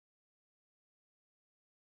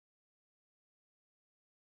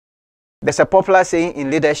There's a popular saying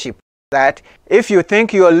in leadership that if you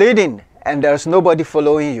think you're leading and there's nobody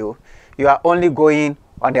following you, you are only going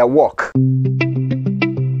on a walk.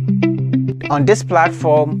 On this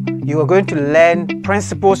platform, you are going to learn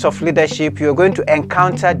principles of leadership. You are going to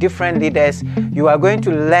encounter different leaders. You are going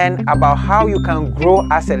to learn about how you can grow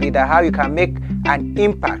as a leader, how you can make an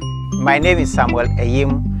impact. My name is Samuel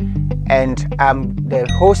Eyim, and I'm the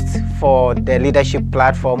host for the leadership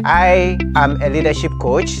platform. I am a leadership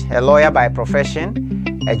coach, a lawyer by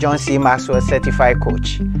profession, a John C. Maxwell certified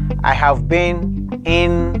coach. I have been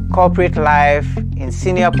in corporate life in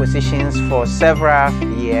senior positions for several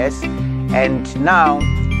years, and now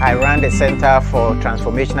I run the Center for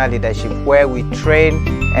Transformational Leadership, where we train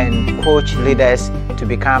and coach leaders to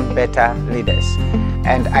become better leaders.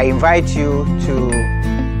 And I invite you to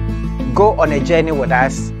go on a journey with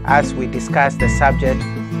us as we discuss the subject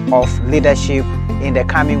of leadership in the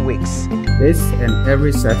coming weeks. This and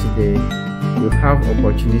every Saturday, you have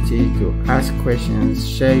opportunity to ask questions,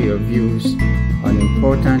 share your views on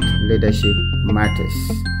important leadership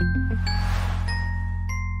matters.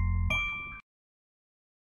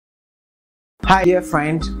 Hi dear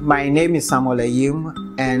friend, my name is Samuel Eyim,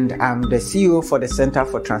 and I'm the CEO for the Center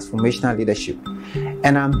for Transformational Leadership.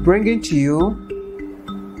 And I'm bringing to you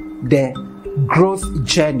the growth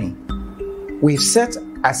journey. We've set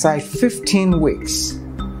aside 15 weeks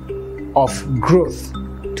of growth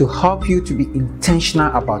to help you to be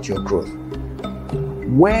intentional about your growth.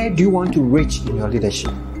 Where do you want to reach in your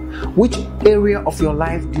leadership? Which area of your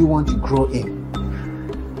life do you want to grow in?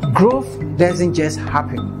 Growth doesn't just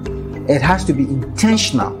happen. It has to be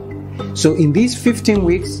intentional. So in these 15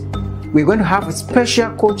 weeks, we're going to have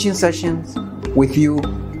special coaching sessions with you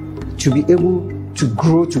to be able to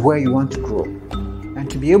grow to where you want to grow.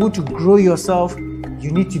 And to be able to grow yourself,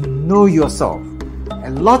 you need to know yourself. A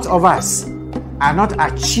lot of us are not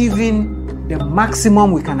achieving the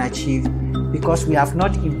maximum we can achieve because we have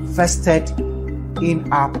not invested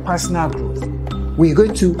in our personal growth. We're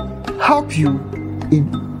going to help you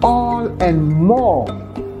in all and more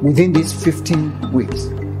within these 15 weeks.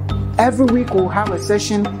 Every week we'll have a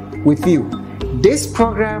session with you. This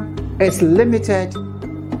program is limited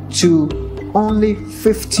to only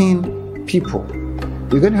 15 people.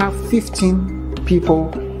 We're going to have 15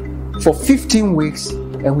 people for 15 weeks,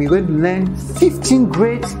 and we're going to learn 15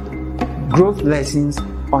 great growth lessons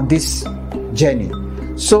on this journey.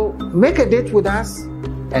 So make a date with us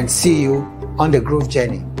and see you on the growth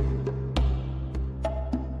journey.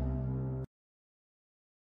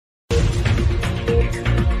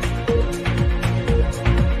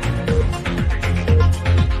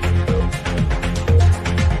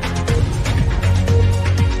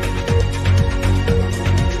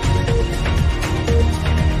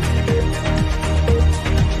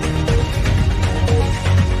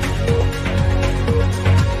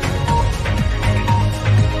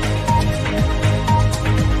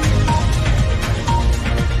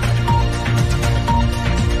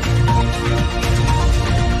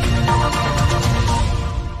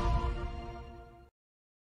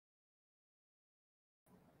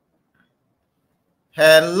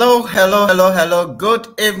 Hello. Good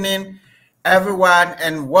evening, everyone,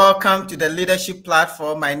 and welcome to the Leadership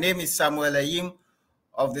Platform. My name is Samuel Eyim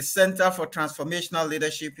of the Center for Transformational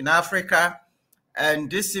Leadership in Africa. And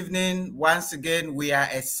this evening, once again, we are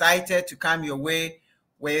excited to come your way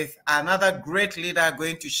with another great leader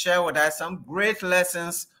going to share with us some great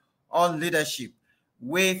lessons on leadership.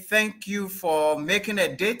 We thank you for making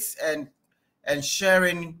a date and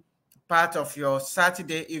sharing part of your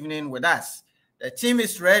Saturday evening with us. The team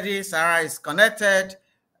is ready. Sarah is connected.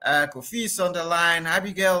 Kofi is on the line.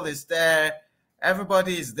 Abigail is there.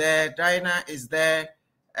 Everybody is there. Diana is there.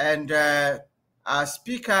 And our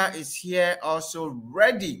speaker is here also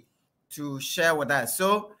ready to share with us.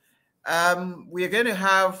 So we're going to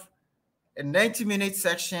have a 90-minute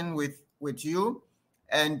section with you.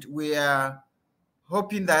 And we are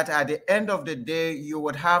hoping that at the end of the day, you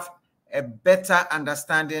would have a better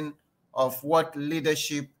understanding of what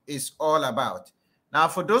leadership is all about. Now,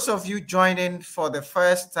 for those of you joining for the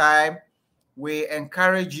first time, we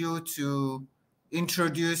encourage you to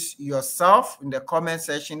introduce yourself in the comment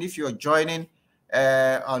section. If you're joining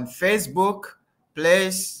on Facebook,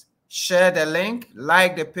 please share the link,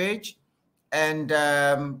 like the page, and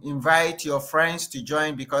invite your friends to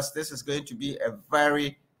join, because this is going to be a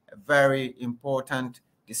very, very important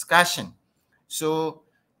discussion. So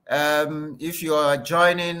if you are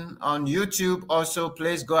joining on YouTube, also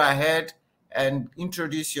please go ahead and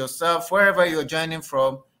introduce yourself wherever you're joining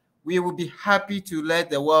from. We will be happy to let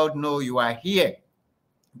the world know you are here.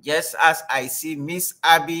 Just as I see Miss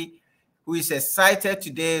Abby, who is excited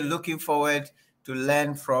today, looking forward to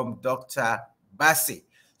learn from Dr. Bassy.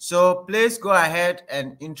 So please go ahead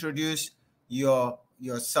and introduce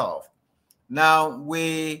yourself. Now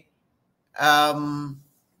we are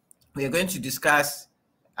going to discuss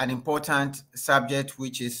an important subject,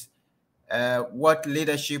 which is what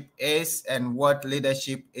leadership is and what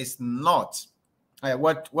leadership is not.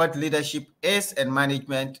 What leadership is and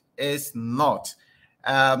management is not.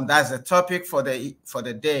 That's the topic for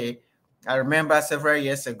the day. I remember several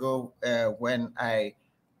years ago when I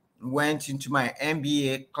went into my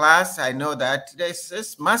MBA class, I know that there's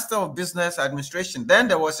this Master of Business Administration. Then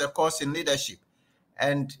there was a course in leadership.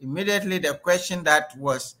 And immediately the question that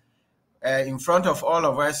was in front of all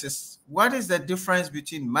of us is, what is the difference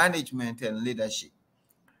between management and leadership?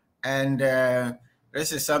 And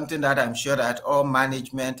this is something that I'm sure that all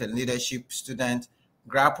management and leadership students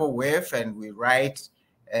grapple with, and we write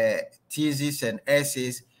theses and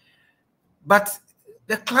essays. But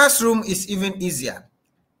the classroom is even easier.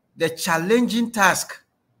 The challenging task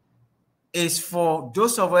is for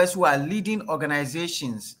those of us who are leading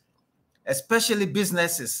organizations, especially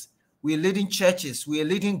businesses. We're leading churches, we're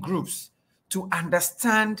leading groups, to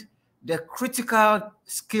understand the critical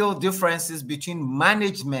skill differences between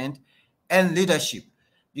management and leadership.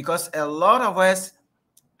 Because a lot of us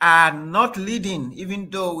are not leading, even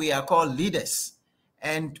though we are called leaders,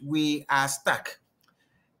 and we are stuck.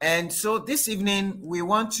 And so this evening, we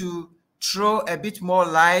want to throw a bit more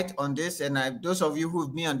light on this. And those of you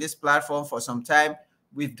who've been on this platform for some time,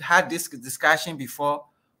 we've had this discussion before,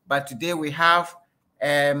 but today we have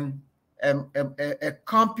a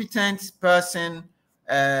competent person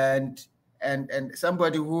and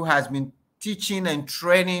somebody who has been teaching and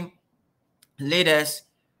training leaders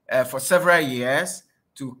for several years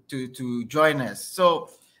to join us. So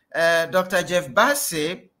Dr. Jeff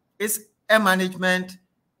Bassy is a management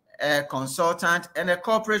consultant and a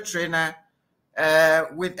corporate trainer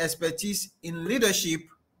with expertise in leadership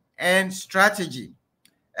and strategy.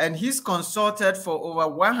 And he's consulted for over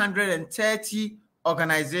 130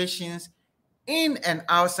 organizations in and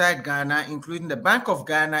outside Ghana, including the Bank of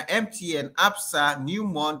Ghana, MTN, APSA,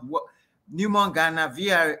 Newmont Ghana,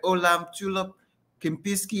 VRA, Olam, Tulip,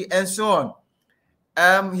 Kempinski, and so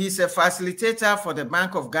on. He's a facilitator for the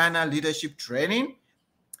Bank of Ghana leadership training,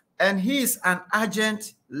 and he is an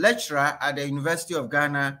adjunct lecturer at the University of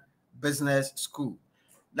Ghana Business School.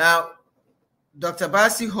 Now, Dr.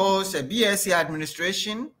 Bassy holds a BSc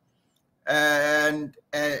administration and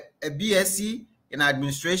a BSc in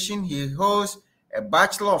administration. He holds a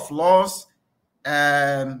Bachelor of Laws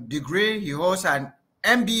degree. He holds an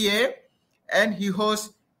MBA, and he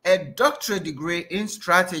holds a doctorate degree in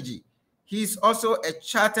strategy. He's also a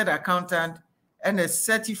chartered accountant and a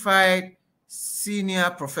certified senior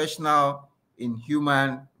professional in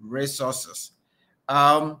human resources.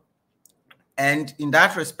 And in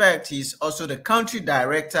that respect, he's also the country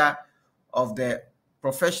director of the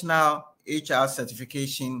professional HR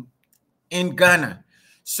certification in Ghana.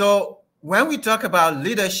 So when we talk about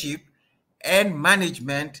leadership and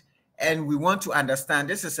management, and we want to understand,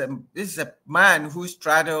 this is a man who's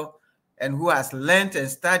straddled and who has learned and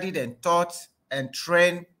studied and taught and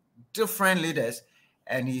trained different leaders,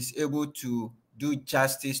 and he's able to do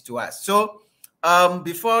justice to us. So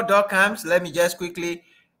before Doc comes, let me just quickly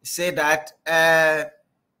say that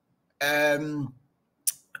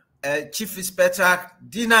Chief Inspector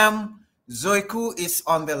Dinam Zoiku is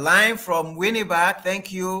on the line from Winnipeg.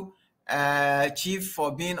 Thank you, Chief,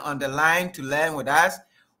 for being on the line to learn with us.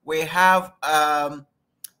 We have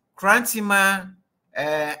Krantima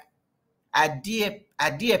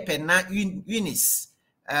Adiepena Eunice.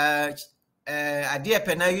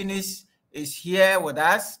 Adiepena Eunice is here with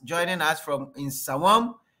us, joining us from in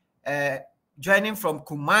Sawam, joining from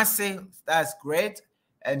Kumasi. That's great.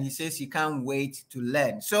 And he says he can't wait to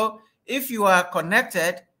learn. So if you are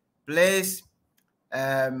connected, please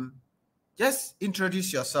just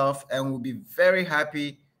introduce yourself, and we'll be very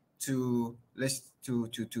happy to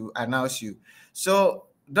announce you. So,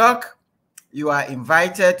 Doc, you are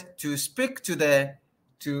invited to speak to the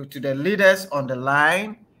leaders on the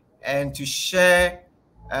line and to share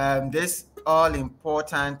this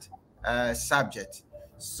all-important subject.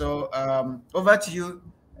 So over to you,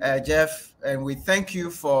 Jeff, and we thank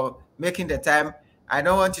you for making the time. I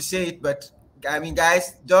don't want to say it, but I mean,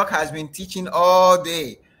 guys, Doc has been teaching all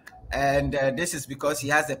day, and this is because he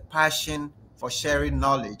has a passion for sharing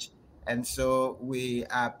knowledge. And so we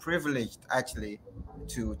are privileged, actually,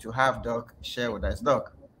 to have Doc share with us.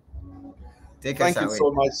 Doc, take us away. Thank you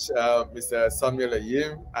so much, Mr. Samuel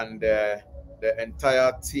Ayim, and the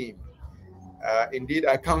entire team. Indeed,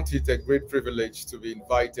 I count it a great privilege to be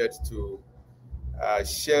invited to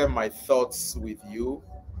share my thoughts with you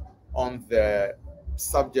on the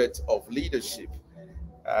subject of leadership.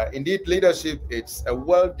 Indeed, leadership is a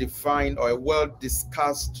well-defined or a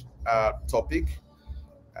well-discussed topic,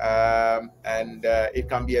 and it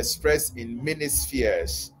can be expressed in many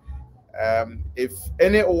spheres. If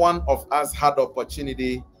any one of us had the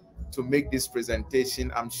opportunity to make this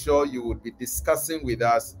presentation, I'm sure you would be discussing with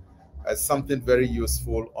us something very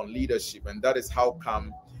useful on leadership, and that is how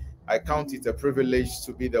come I count it a privilege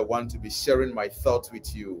to be the one to be sharing my thoughts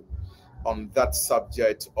with you on that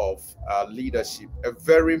subject of leadership, a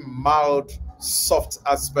very mild, soft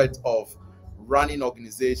aspect of running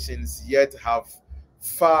organizations, yet have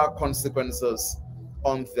far consequences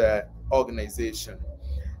on the organization.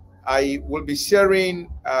 I will be sharing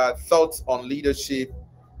thoughts on leadership,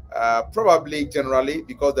 probably generally,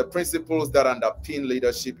 because the principles that underpin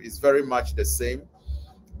leadership is very much the same,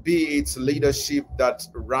 be it leadership that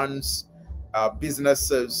runs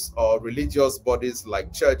businesses or religious bodies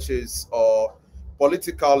like churches, or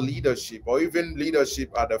political leadership, or even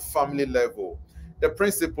leadership at the family level. The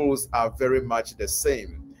principles are very much the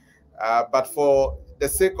same. But for the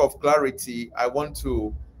sake of clarity, I want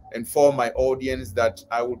to inform my audience that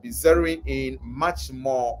I will be zeroing in much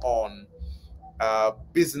more on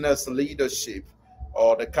business leadership,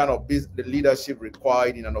 or the kind of the leadership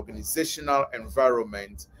required in an organizational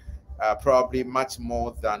environment, probably much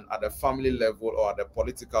more than at the family level or at the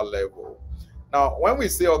political level. Now, when we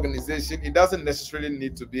say organization, it doesn't necessarily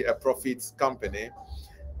need to be a profit company.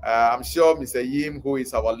 I'm sure Mr. Yim, who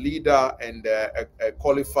is our leader and a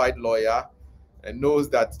qualified lawyer, knows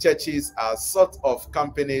that churches are sort of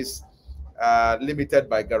companies limited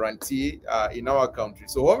by guarantee in our country.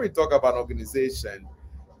 So when we talk about organization,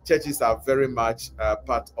 churches are very much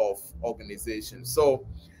part of organization. So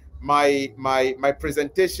my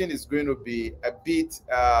presentation is going to be a bit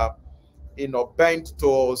bent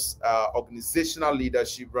towards organizational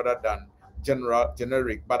leadership rather than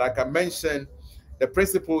generic. But I can mention the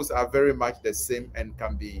principles are very much the same and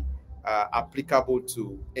can be applicable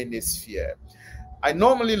to any sphere. I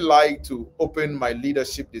normally like to open my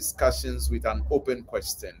leadership discussions with an open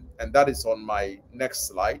question, and that is on my next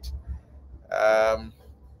slide.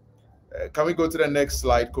 Can we go to the next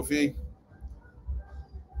slide, Kofi?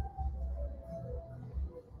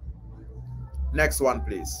 Next one,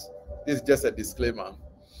 please. This is just a disclaimer.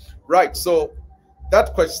 Right, so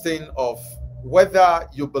that question of whether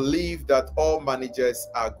you believe that all managers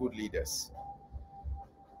are good leaders.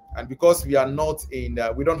 And because we are not in,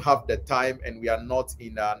 we don't have the time and we are not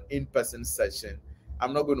in an in-person session,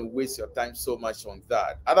 I'm not going to waste your time so much on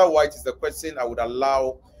that. Otherwise, it's a question I would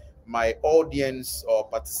allow my audience or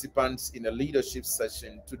participants in a leadership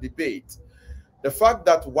session to debate. The fact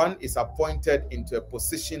that one is appointed into a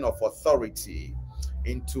position of authority,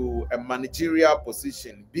 into a managerial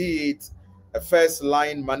position, be it a first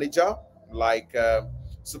line manager like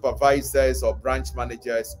supervisors or branch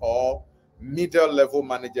managers, or middle level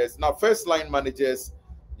managers. Now, first line managers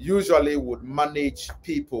usually would manage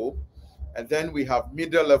people, and then we have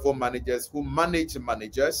middle level managers who manage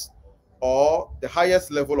managers, or the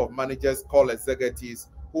highest level of managers called executives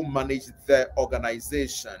who manage their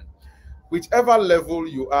organization. Whichever level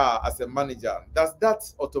you are as a manager, does that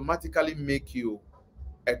automatically make you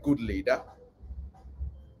a good leader?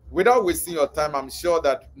 Without wasting your time, I'm sure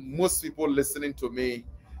that most people listening to me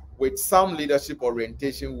with some leadership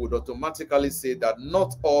orientation would automatically say that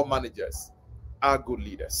not all managers are good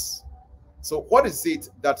leaders. So what is it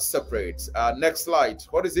that separates? Next slide.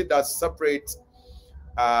 What is it that separates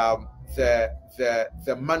the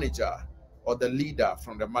manager or the leader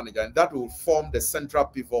from the manager? And that will form the central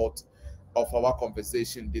pivot of our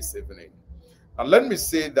conversation this evening. And let me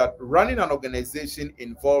say that running an organization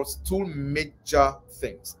involves two major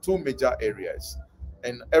things, two major areas.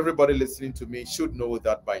 And everybody listening to me should know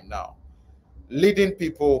that by now. Leading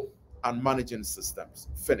people and managing systems.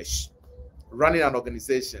 Finish. Running an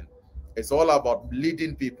organization is all about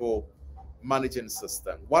leading people, managing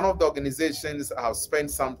systems. One of the organizations I have spent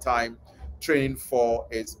some time training for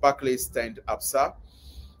is Barclays Stand Absa.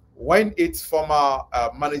 When its former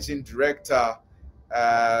managing director,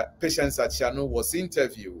 Patience Achanu, was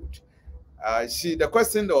interviewed, the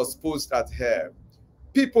question that was posed at her,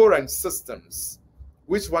 people and systems,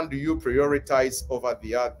 which one do you prioritize over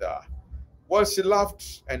the other? Well, she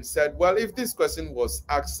laughed and said, well, if this question was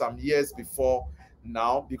asked some years before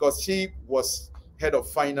now, because she was head of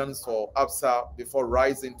finance for Absa before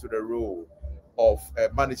rising to the role of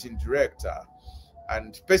managing director,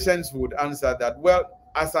 and Patience would answer that, well,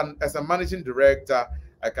 as a managing director,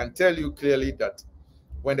 I can tell you clearly that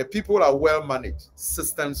When the people are well managed,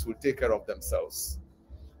 systems will take care of themselves.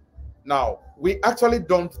 Now, we actually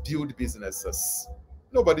don't build businesses.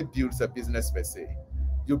 Nobody builds a business per se.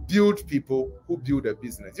 You build people who build a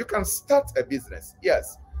business. You can start a business,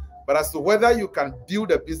 yes. But as to whether you can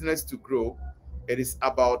build a business to grow, it is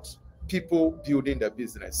about people building the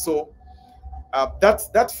business. So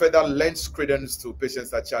that further lends credence to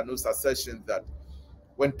Patience Achanu's assertion that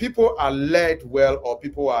when people are led well or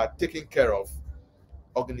people are taken care of,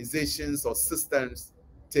 organizations or systems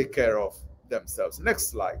take care of themselves. Next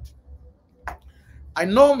slide. I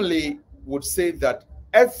normally would say that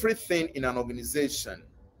everything in an organization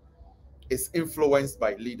is influenced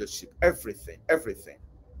by leadership. Everything.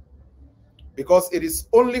 Because it is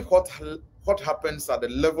only what happens at the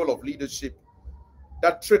level of leadership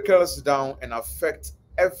that trickles down and affects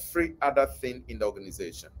every other thing in the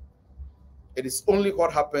organization. It is only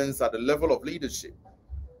what happens at the level of leadership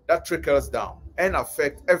that trickles down and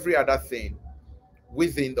affects every other thing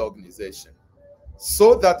within the organization.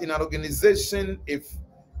 So that in an organization,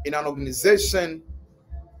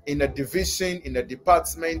 in a division, in a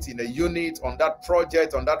department, in a unit, on that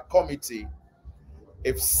project, on that committee,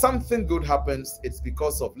 if something good happens, it's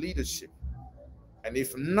because of leadership. And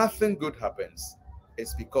if nothing good happens,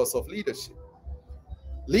 it's because of leadership.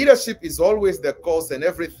 Leadership is always the cause and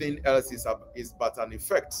everything else is but an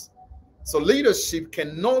effect. So leadership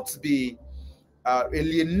cannot be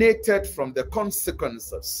alienated from the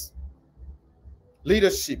consequences.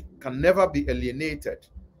 Leadership can never be alienated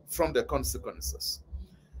from the consequences.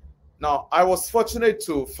 Now, I was fortunate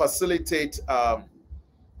to facilitate a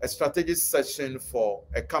strategic session for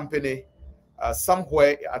a company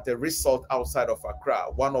somewhere at a resort outside of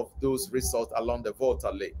Accra, one of those resorts along the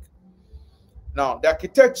Volta Lake. Now, the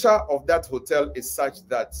architecture of that hotel is such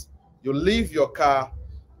that you leave your car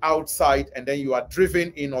outside and then you are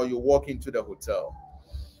driven in or you walk into the hotel.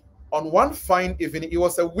 On one fine evening, it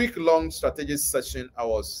was a week-long strategic session I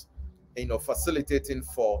was, facilitating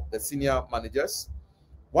for the senior managers.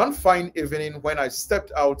 One fine evening, when I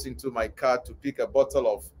stepped out into my car to pick a bottle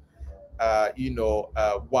of,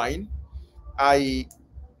 wine,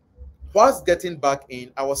 whilst getting back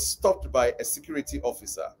in, I was stopped by a security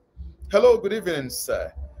officer. Hello, good evening,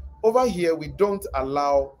 sir. Over here, we don't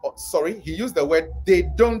allow, he used the word, they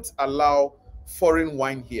don't allow foreign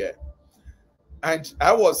wine here. And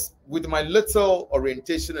I was, with my little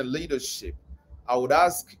orientation and leadership, I would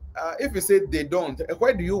ask, if you say they don't,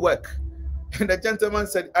 where do you work? And the gentleman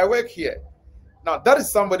said, I work here. Now, that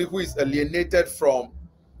is somebody who is alienated from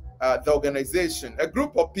the organization. A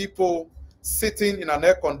group of people sitting in an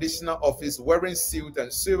air conditioner office, wearing suit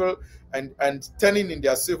and civil and turning in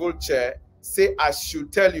their civil chair, say, I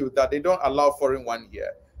should tell you that they don't allow foreign wine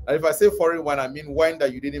here. And if I say foreign wine, I mean wine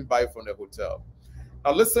that you didn't buy from the hotel.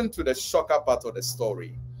 Now listen to the shocker part of the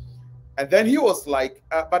story. And then he was like,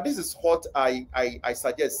 but this is what I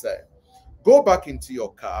suggest, sir. Go back into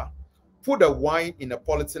your car, put the wine in a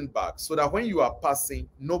polythene bag so that when you are passing,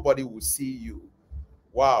 nobody will see you.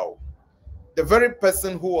 Wow. The very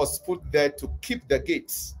person who was put there to keep the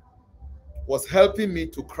gates was helping me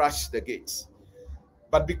to crash the gates.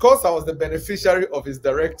 But because I was the beneficiary of his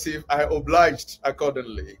directive, I obliged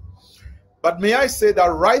accordingly. But may I say that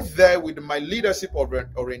right there with my leadership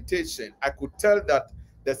orientation, I could tell that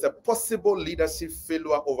there's a possible leadership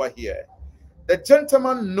failure over here. The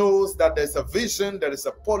gentleman knows that there's a vision, there is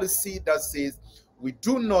a policy that says we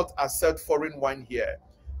do not accept foreign wine here.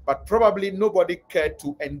 But probably nobody cared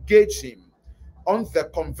to engage him on the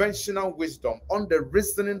conventional wisdom, on the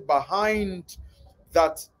reasoning behind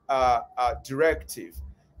that directive.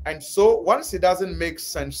 And so once it doesn't make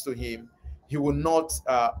sense to him, he will not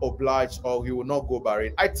oblige or he will not go by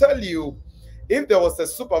it. I tell you, if there was a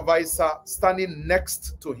supervisor standing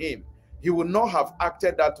next to him, he would not have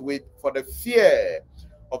acted that way for the fear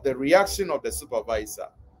of the reaction of the supervisor.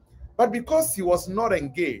 But because he was not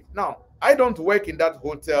engaged. Now, I don't work in that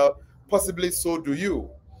hotel, possibly so do you.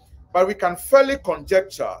 But we can fairly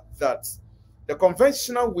conjecture that the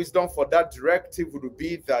conventional wisdom for that directive would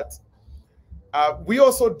be that we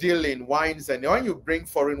also deal in wines, and when you bring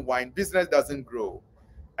foreign wine, business doesn't grow.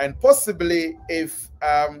 And possibly if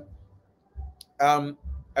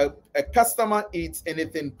a customer eats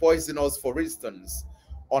anything poisonous, for instance,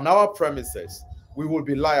 on our premises, we will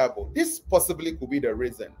be liable. This possibly could be the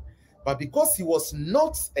reason. But because he was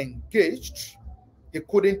not engaged, he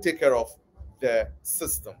couldn't take care of the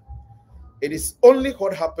system. It is only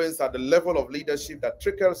what happens at the level of leadership that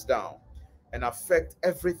trickles down and affects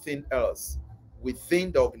everything else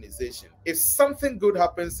within the organization. If something good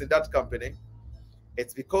happens in that company,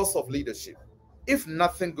 it's because of leadership. If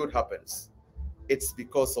nothing good happens, it's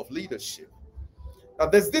because of leadership. Now,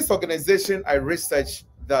 there's this organization I researched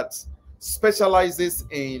that specializes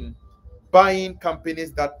in buying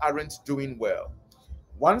companies that aren't doing well.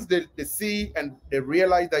 Once they see and they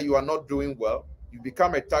realize that you are not doing well, you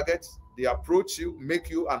become a target, they approach you, make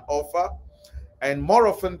you an offer, and more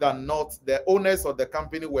often than not, the owners of the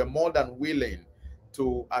company were more than willing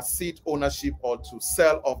to cede ownership or to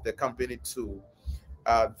sell off the company to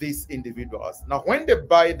these individuals. Now, when they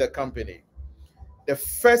buy the company, the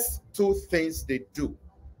first two things they do: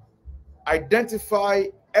 identify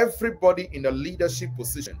everybody in a leadership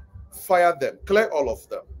position, fire them, clear all of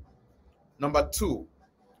them. Number two,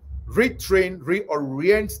 retrain,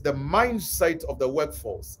 reorient the mindset of the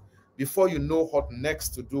workforce before you know what next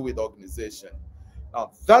to do with the organization.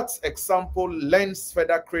 Now, that example lends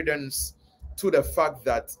further credence to the fact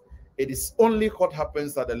that it is only what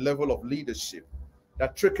happens at the level of leadership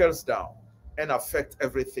that trickles down and affects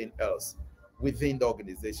everything else within the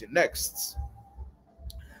organization. Next.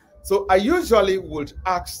 So I usually would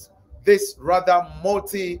ask this rather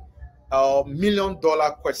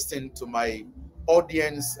multi-million-dollar question to my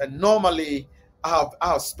audience, and normally I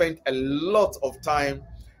have spent a lot of time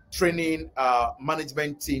training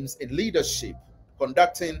management teams in leadership,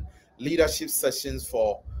 conducting leadership sessions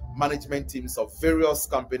for management teams of various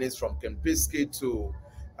companies, from Kempinski to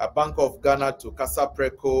Bank of Ghana to Casa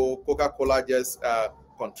Preco. Coca-Cola just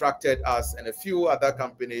contracted us, and a few other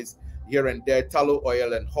companies here and there, Tallow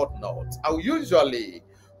Oil and whatnot. I usually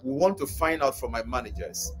want to find out from my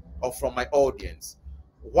managers or from my audience,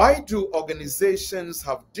 why do organizations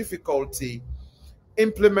have difficulty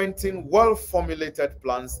implementing well-formulated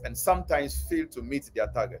plans and sometimes fail to meet their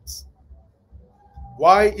targets?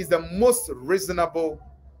 Why is the most reasonable,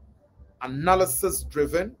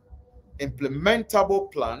 analysis-driven,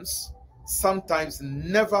 implementable plans sometimes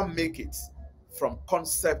never make it from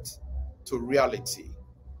concept to reality?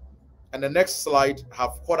 And the next slide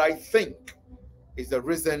have what I think is the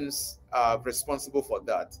reasons responsible for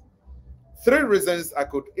that. 3 reasons I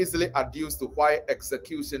could easily adduce to why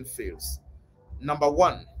execution fails. Number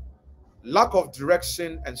 1, lack of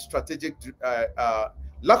direction and strategic,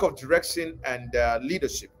 lack of direction and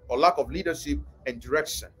leadership, or lack of leadership and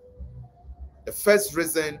direction. The first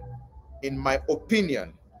reason, in my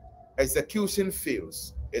opinion, execution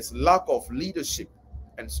fails is lack of leadership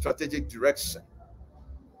and strategic direction.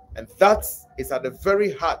 And that is at the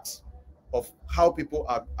very heart of how people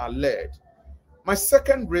are led. My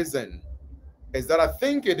second reason is that I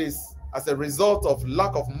think it is as a result of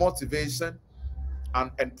lack of motivation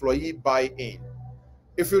and employee buy-in.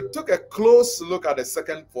 If you took a close look at the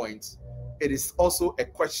second point, it is also a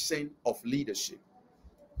question of leadership.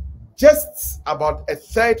 Just about a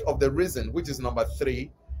third of the reason, which is number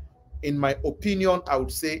 3, in my opinion, I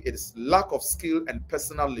would say it is lack of skill and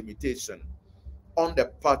personal limitation on the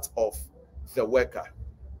part of the worker.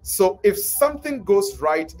 So if something goes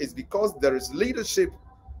right, it's because there is leadership,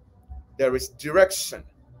 there is direction.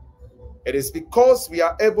 It is because we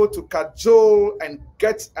are able to cajole and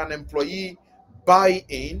get an employee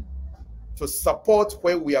buy-in to support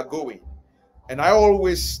where we are going. And I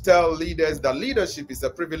always tell leaders that leadership is a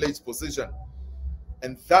privileged position,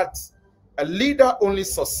 and that a leader only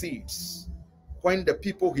succeeds when the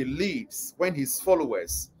people he leads, when his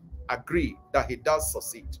followers agree that he does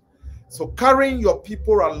succeed. So carrying your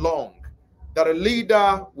people along, that a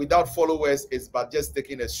leader without followers is but just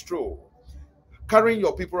taking a stroll. Carrying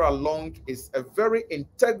your people along is a very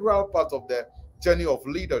integral part of the journey of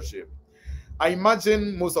leadership. I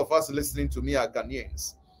imagine most of us listening to me are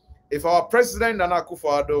Ghanaians. If our president, Nana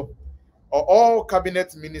Akufo-Addo, or all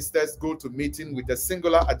cabinet ministers go to meeting with a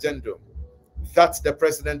singular agenda, that the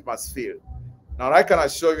president must fail. Now, I can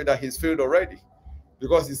assure you that he's failed already,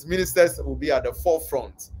 because his ministers will be at the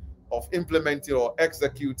forefront of implementing or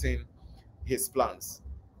executing his plans.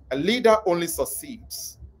 A leader only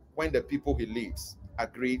succeeds when the people he leads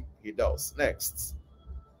agree he does. Next.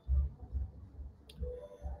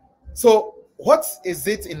 So, what is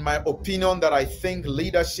it, in my opinion, that I think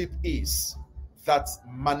leadership is that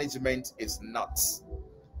management is not?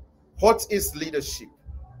 What is leadership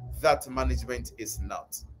that management is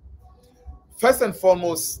not? First and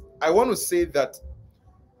foremost, I want to say that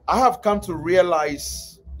I have come to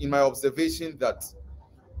realize in my observation that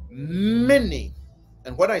many,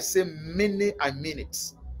 and when I say many, I mean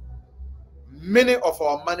it, many of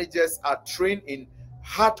our managers are trained in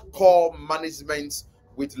hardcore management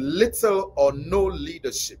with little or no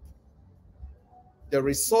leadership. The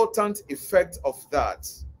resultant effect of that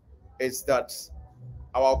is that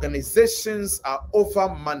our organizations are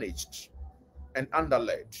over-managed and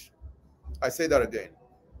under-led. I say that again.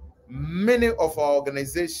 Many of our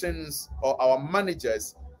organizations or our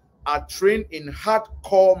managers are trained in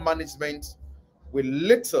hardcore management with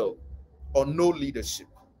little or no leadership.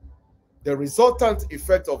 The resultant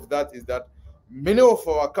effect of that is that many of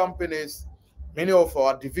our companies, many of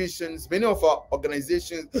our divisions, many of our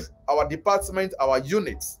organizations, our departments, our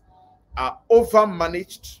units are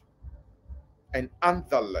over-managed and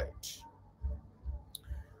under-led.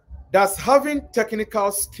 Does having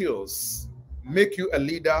technical skills make you a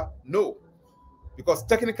leader? No, because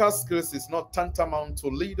technical skills is not tantamount to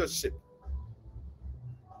leadership.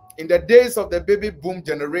 In the days of the baby boom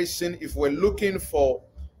generation, if we're looking for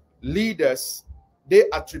leaders, they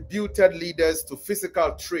attributed leaders to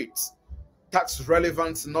physical traits, tax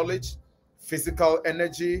relevant knowledge, physical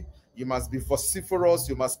energy. You must be vociferous,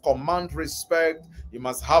 you must command respect, you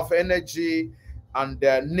must have energy, and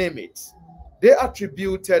name it. They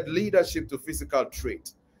attributed leadership to physical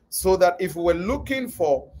trait. So that if we were looking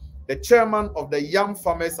for the chairman of the Yam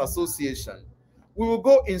Farmers Association, we will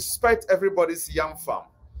go inspect everybody's yam farm.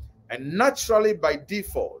 And naturally, by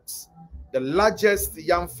default, the largest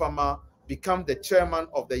yam farmer become the chairman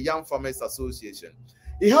of the Yam Farmers Association.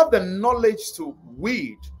 He have the knowledge to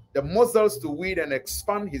weed, the muscles to weed and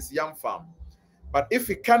expand his yam farm. But if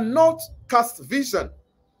he cannot cast vision,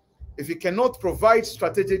 if he cannot provide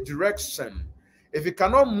strategic direction, if he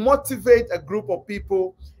cannot motivate a group of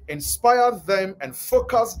people, inspire them, and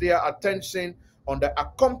focus their attention on the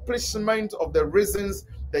accomplishment of the reasons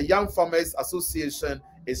the Yam Farmers Association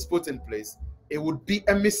is put in place, it would be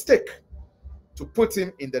a mistake to put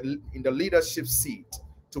him in the leadership seat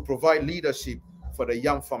to provide leadership for the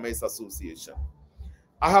Yam Farmers Association.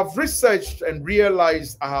 I have researched and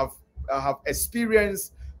realized I have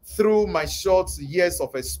experienced through my short years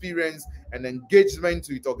of experience and engagement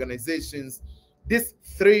with organizations these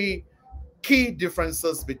three key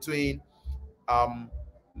differences between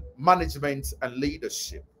management and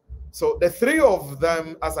leadership. So the three of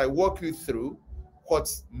them, as I walk you through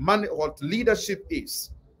what leadership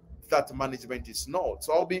is, that management is not.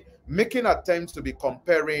 So I'll be making attempts to be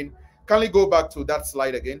comparing. Can you go back to that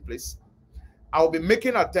slide again, please? I'll be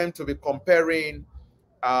making attempt to be comparing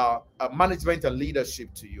management and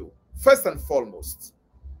leadership to you. First and foremost,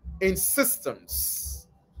 in systems,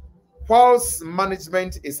 whilst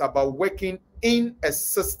management is about working in a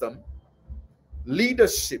system,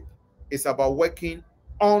 leadership is about working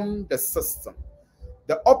on the system.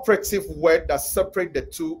 The operative word that separates the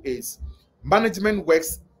two is management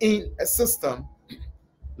works in a system,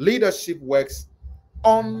 leadership works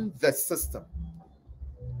on the system.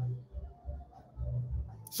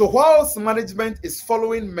 So whilst management is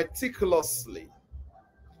following meticulously,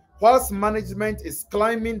 whilst management is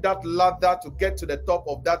climbing that ladder to get to the top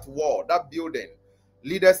of that wall, that building,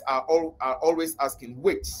 leaders are always asking,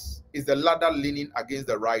 which is the ladder leaning against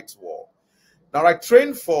the right wall? Now, I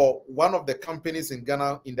trained for one of the companies in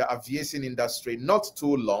Ghana in the aviation industry not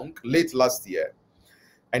too long, late last year.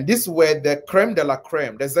 And this were the creme de la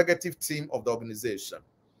creme, the executive team of the organization.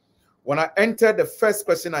 When I entered, the first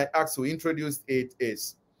question I asked who introduced it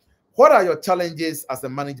is, what are your challenges as a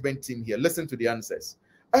management team here? Listen to the answers.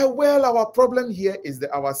 Well, our problem here is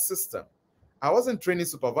our system. I wasn't training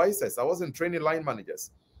supervisors. I wasn't training line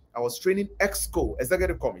managers. I was training EXCO,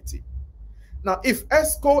 executive committee. Now, if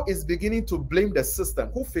EXCO is beginning to blame the system,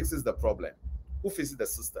 who fixes the problem? Who fixes the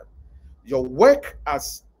system? Your work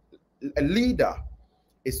as a leader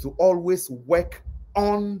is to always work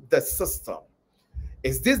on the system.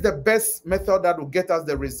 Is this the best method that will get us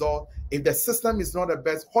the result? If the system is not the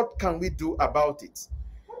best, what can we do about it?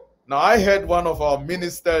 Now, I heard one of our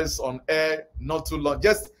ministers on air not too long,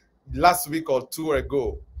 just last week or two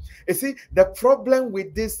ago. You see, the problem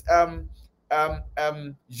with this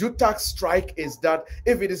UTAC strike is that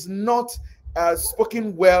if it is not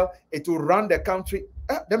spoken well, it will run the country.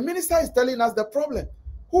 The minister is telling us the problem.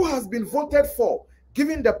 Who has been voted for,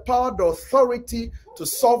 giving the power, the authority to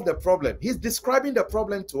solve the problem? He's describing the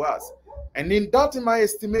problem to us. And in that, in my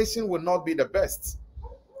estimation, will not be the best.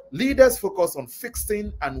 Leaders focus on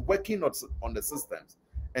fixing and working on the systems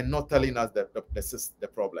and not telling us the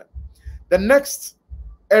problem. The next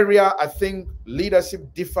area, I think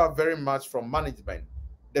leadership differ very much from management.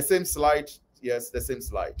 The same slide. Yes, the same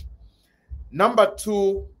slide. Number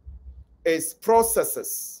two is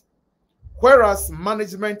processes. Whereas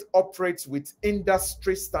management operates with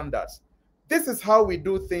industry standards. This is how we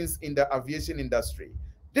do things in the aviation industry.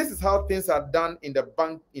 This is how things are done in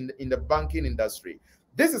the banking industry.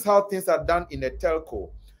 This is how things are done in a telco.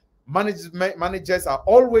 Managers are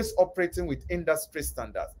always operating with industry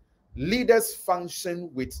standards. Leaders function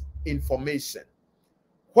with information.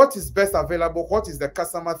 What is best available? What is the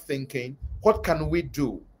customer thinking? What can we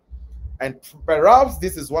do? And perhaps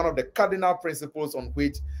this is one of the cardinal principles on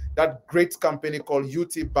which that great company called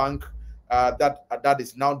UT Bank, that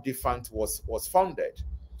is now defunct, was founded.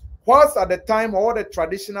 Whilst at the time all the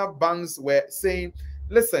traditional banks were saying,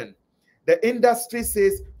 listen, the industry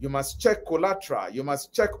says you must check collateral, you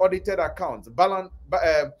must check audited accounts,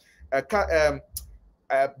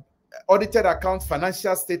 audited accounts,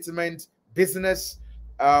 financial statement, business,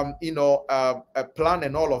 a plan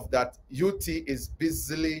and all of that. UT is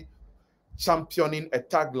busily championing a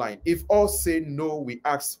tagline. If all say no, we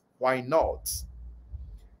ask why not?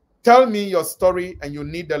 Tell me your story and you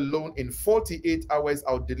need a loan in 48 hours,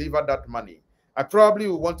 I'll deliver that money. I probably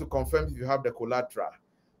will want to confirm if you have the collateral.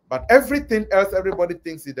 But everything else, everybody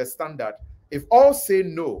thinks is the standard. If all say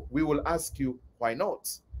no, we will ask you why not?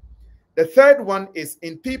 The third one is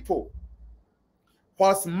in people.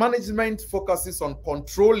 Whilst management focuses on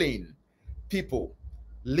controlling people,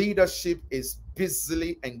 leadership is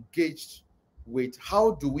busily engaged with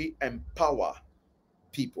how do we empower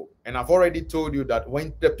people. And I've already told you that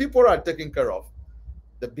when the people are taken care of,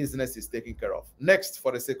 the business is taken care of. Next,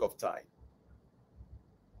 for the sake of time.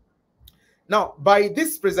 Now, by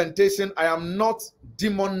this presentation, I am not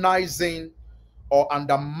demonizing or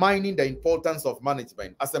undermining the importance of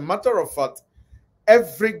management. As a matter of fact,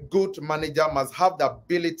 every good manager must have the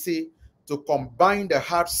ability to combine the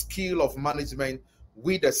hard skill of management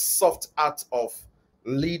with the soft art of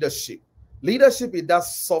leadership. Leadership is that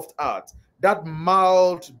soft art, that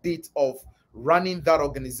mild bit of running that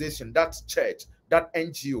organization, that church, that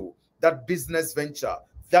NGO, that business venture,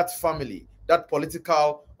 that family, that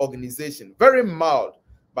political organization. Very mild,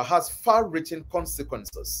 but has far-reaching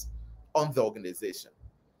consequences on the organization.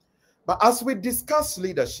 But as we discuss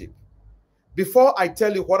leadership, before I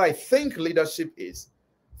tell you what I think leadership is,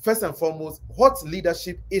 first and foremost, what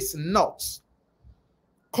leadership is not.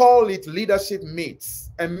 Call it leadership myths.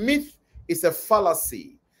 A myth is a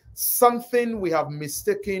fallacy, something we have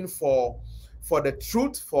mistaken for the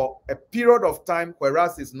truth for a period of time,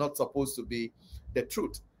 whereas it's not supposed to be the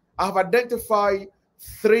truth. I have identified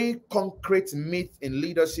 3 concrete myths in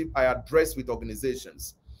leadership I address with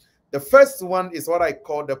organizations. The first one is what I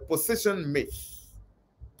call the position myth.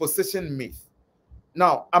 Position myth.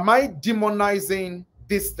 Now, am I demonizing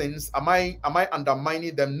these things? Am I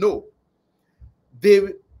undermining them? No.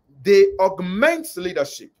 They augment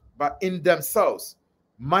leadership, but in themselves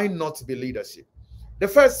might not be leadership. The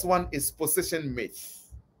first one is position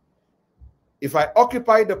myth. If I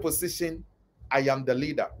occupy the position, I am the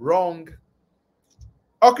leader. Wrong.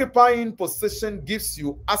 Occupying position gives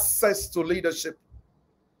you access to leadership.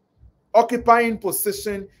 Occupying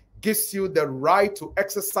position gives you the right to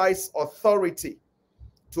exercise authority,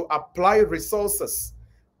 to apply resources,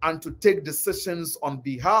 and to take decisions on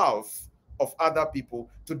behalf of other people,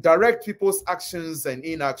 to direct people's actions and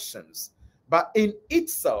inactions. But in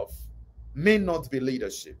itself may not be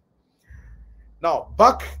leadership. Now,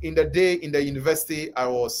 back in the day in the university, I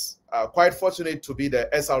was quite fortunate to be the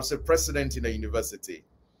SRC president in the university.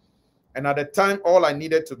 And at the time, all I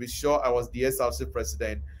needed to be sure I was the SRC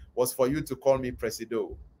president was for you to call me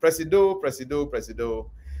Presido. Presido, Presido, Presido.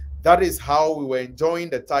 That is how we were enjoying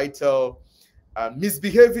the title.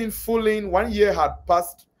 Misbehaving, fooling. 1 year had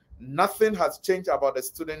passed. Nothing has changed about the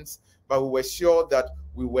students, but we were sure that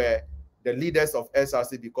we were the leaders of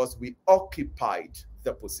SRC because we occupied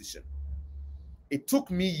the position. It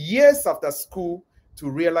took me years after school to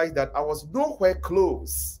realize that I was nowhere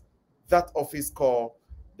close that office called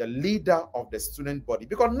the leader of the student body,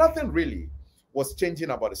 because nothing really was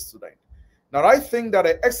changing about the student. Now, I think that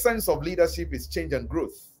the essence of leadership is change and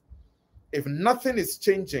growth. If nothing is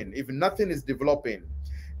changing, if nothing is developing,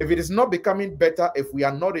 if it is not becoming better, if we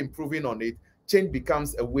are not improving on it, change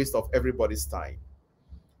becomes a waste of everybody's time.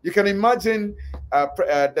 You can imagine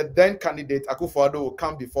the then candidate Akufo-Addo will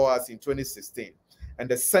come before us in 2016, and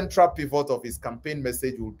the central pivot of his campaign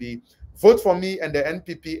message will be, vote for me and the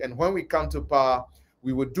NPP, and when we come to power,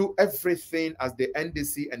 we will do everything as the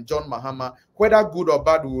NDC and John Mahama, whether good or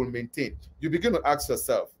bad, we will maintain. You begin to ask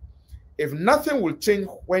yourself, if nothing will change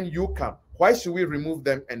when you come, why should we remove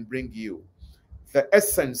them and bring you? The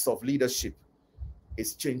essence of leadership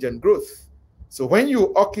is change and growth. So when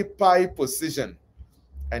you occupy position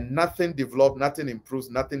and nothing develops, nothing improves,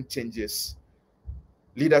 nothing changes,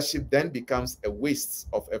 leadership then becomes a waste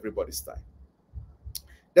of everybody's time.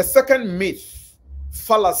 The second myth,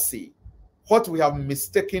 fallacy, what we have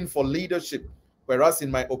mistaken for leadership, whereas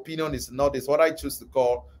in my opinion is not, is what I choose to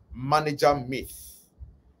call manager myth.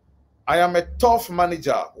 I am a tough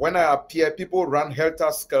manager. When I appear, people run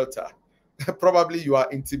helter-skelter. Probably you are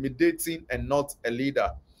intimidating and not a leader.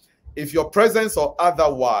 If your presence or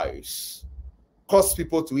otherwise cause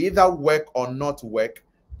people to either work or not work,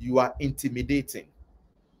 you are intimidating.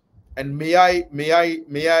 And may I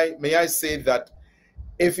say that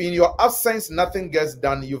if in your absence nothing gets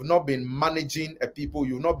done, you've not been managing a people,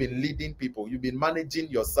 you've not been leading people, you've been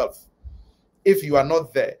managing yourself. If you are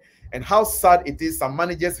not there, and how sad it is, some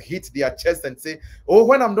managers hit their chest and say, oh,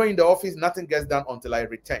 when I'm not in the office, nothing gets done until I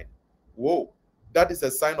return. Whoa, that is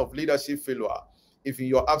a sign of leadership failure. If in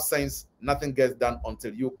your absence, nothing gets done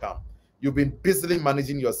until you come. You've been busily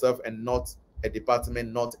managing yourself and not a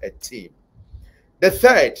department, not a team. The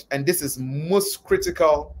third, and this is most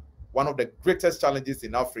critical, one of the greatest challenges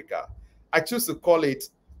in Africa, I choose to call it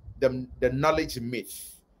the knowledge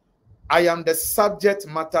myth. I am the subject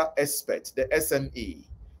matter expert, the SME,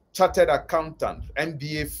 chartered accountant,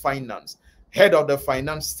 MBA finance, head of the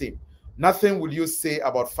finance team. Nothing will you say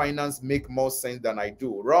about finance make more sense than I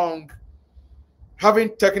do. Wrong.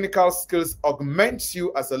 Having technical skills augments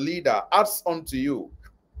you as a leader, adds on to you,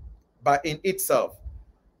 but in itself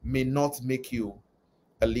may not make you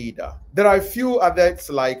a leader. There are a few others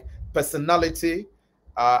like personality.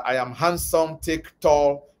 I am handsome, thick,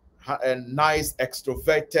 tall, and nice,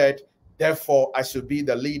 extroverted. Therefore, I should be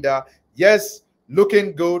the leader. Yes,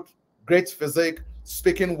 looking good, great physique,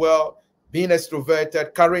 speaking well, being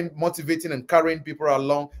extroverted, motivating and carrying people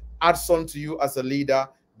along adds on to you as a leader,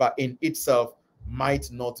 but in itself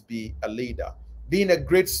might not be a leader. Being a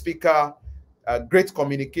great speaker, a great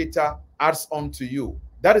communicator adds on to you.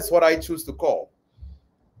 That is what I choose to call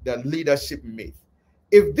the leadership myth.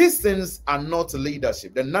 If these things are not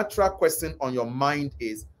leadership, the natural question on your mind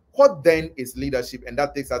is, what then is leadership? And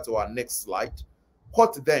that takes us to our next slide.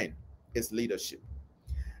 What then is leadership?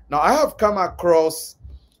 Now, I have come across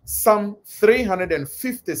some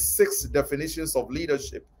 356 definitions of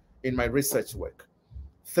leadership in my research work.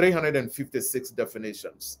 356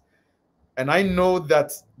 definitions. And I know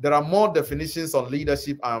that there are more definitions on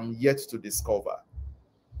leadership I am yet to discover.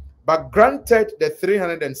 But granted the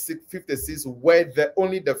 356 were the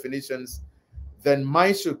only definitions, then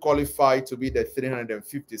mine should qualify to be the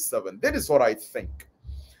 357. That is what I think.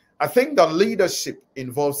 I think that leadership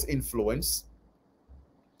involves influence.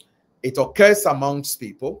 It occurs amongst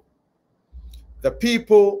people. The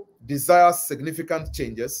people desire significant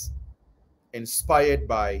changes inspired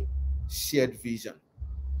by shared vision.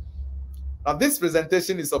 Now, this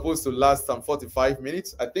presentation is supposed to last some 45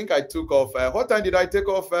 minutes. I think I took off. What time did I take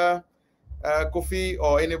off, Kofi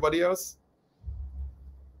or anybody else?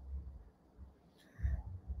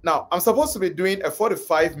 Now, I'm supposed to be doing a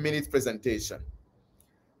 45-minute presentation.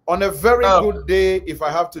 On a very good day, if I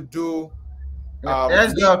have to do...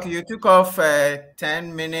 let's go. You took off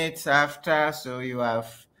 10 minutes after, so you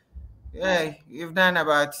have... Yeah, you've done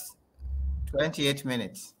about 28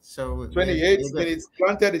 minutes. So 28 minutes.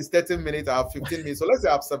 Granted, it's 30 minutes. I have 15 minutes. So let's say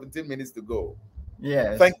I have 17 minutes to go.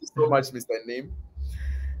 Yes. Thank you so much, Mr. Name.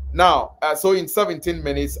 Now, so in 17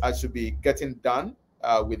 minutes, I should be getting done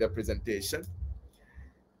with the presentation.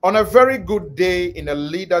 On a very good day in a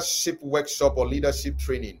leadership workshop or leadership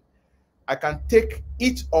training, I can take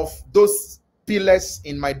each of those pillars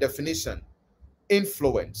in my definition: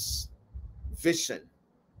 influence, vision,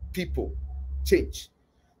 people, change.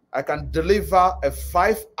 I can deliver a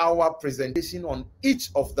 5-hour presentation on each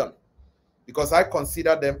of them because I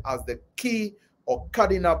consider them as the key or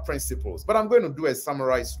cardinal principles. But I'm going to do a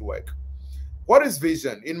summarized work. What is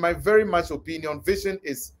vision? In my very much opinion, vision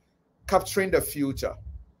is capturing the future,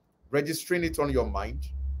 registering it on your mind,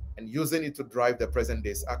 and using it to drive the present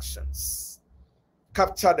day's actions.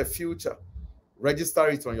 Capture the future, register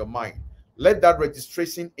it on your mind. Let that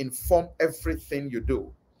registration inform everything you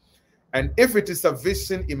do. And if it is a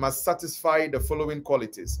vision, it must satisfy the following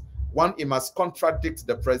qualities. One, it must contradict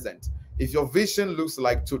the present. If your vision looks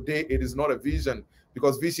like today, it is not a vision,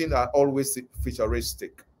 because visions are always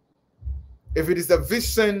futuristic. If it is a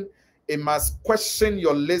vision, it must question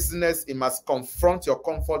your laziness, it must confront your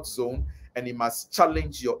comfort zone, and it must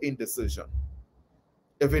challenge your indecision.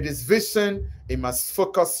 If it is vision, it must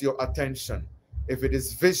focus your attention. If it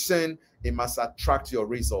is vision, it must attract your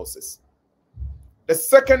resources. The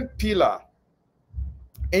second pillar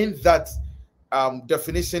in that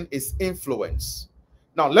definition is influence.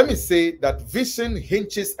 Now, let me say that vision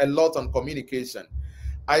hinges a lot on communication.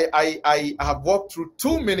 I have walked through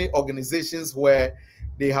too many organizations where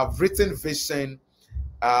they have written vision,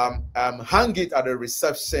 hang it at a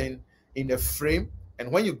reception in a frame, and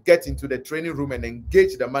when you get into the training room and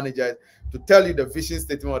engage the manager to tell you the vision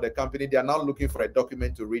statement of the company, they are now looking for a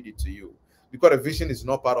document to read it to you because a vision is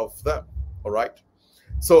not part of them. All right.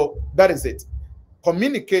 So that is it.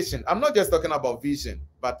 Communication. I'm not just talking about vision,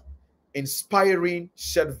 but inspiring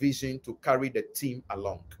shared vision to carry the team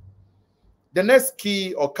along. The next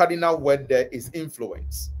key or cardinal word there is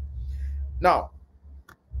influence. Now,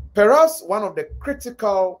 perhaps one of the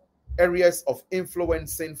critical areas of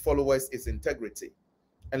influencing followers is integrity.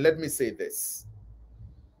 And let me say this.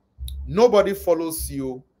 Nobody follows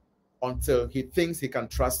you until he thinks he can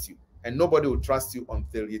trust you. And nobody will trust you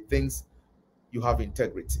until he thinks you have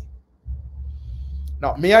integrity.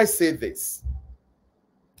 Now, may I say this?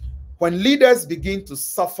 When leaders begin to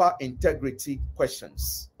suffer integrity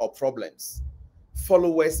questions or problems,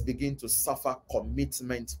 followers begin to suffer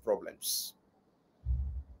commitment problems.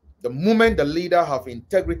 The moment the leader have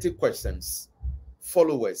integrity questions,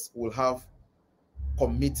 followers will have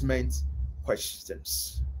commitment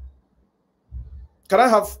questions. Can I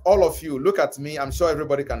have all of you look at me? I'm sure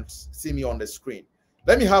everybody can see me on the screen.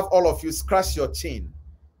 Let me have all of you scratch your chin.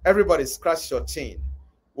 Everybody scratch your chin.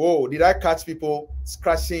 Whoa, did I catch people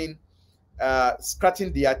scratching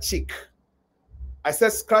their cheek? I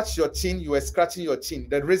said scratch your chin, you were scratching your chin.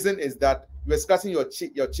 The reason is that you were scratching your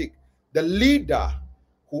cheek. The leader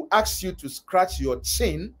who asked you to scratch your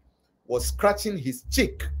chin was scratching his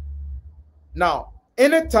cheek. Now,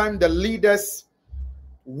 anytime the leader's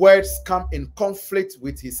words come in conflict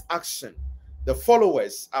with his action, the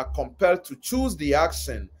followers are compelled to choose the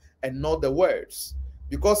action and not the words,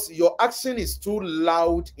 because your action is too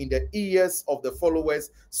loud in the ears of the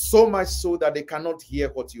followers, so much so that they cannot hear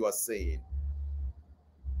what you are saying.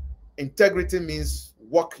 Integrity means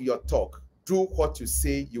walk your talk, do what you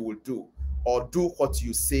say you will do, or do what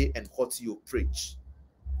you say and what you preach.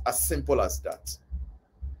 As simple as that.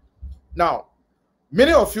 Now,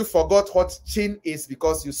 many of you forgot what chin is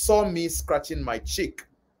because you saw me scratching my cheek.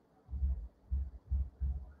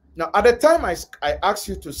 Now, at the time I asked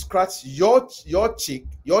you to scratch your cheek,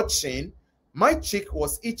 your chin, my cheek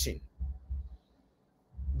was itching.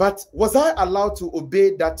 But was I allowed to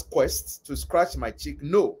obey that quest to scratch my cheek?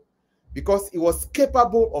 No, because it was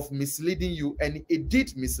capable of misleading you, and it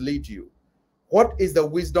did mislead you. What is the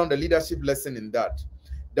wisdom, the leadership lesson in that?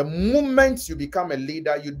 The moment you become a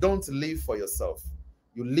leader, you don't live for yourself.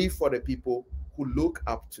 You live for the people who look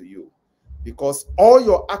up to you, because all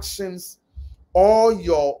your actions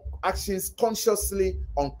consciously,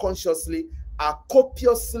 unconsciously, are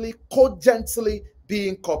copiously, cogently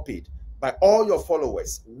being copied by all your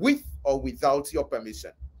followers, with or without your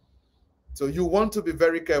permission. So you want to be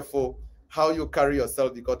very careful how you carry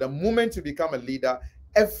yourself, because the moment you become a leader,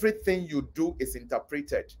 everything you do is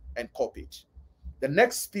interpreted and copied. The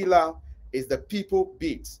next pillar is the people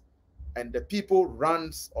bit, and the people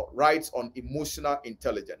rides on emotional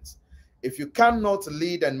intelligence. If you cannot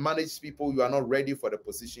lead and manage people, you are not ready for the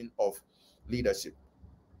position of leadership.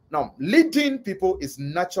 Now, leading people is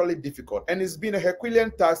naturally difficult, and it's been a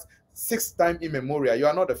Herculean task 6 times immemorial. You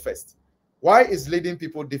are not the first. Why is leading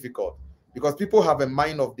people difficult? Because people have a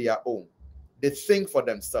mind of their own. They think for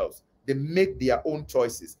themselves. They make their own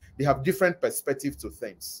choices. They have different perspectives to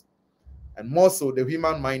things. And more so, the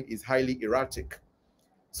human mind is highly erratic.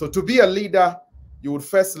 So to be a leader, you would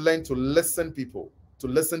first learn to listen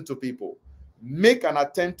to people, make an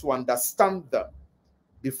attempt to understand them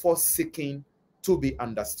before seeking to be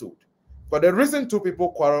understood. But the reason 2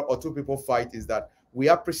 people quarrel or 2 people fight is that we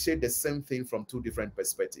appreciate the same thing from 2 different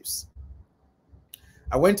perspectives.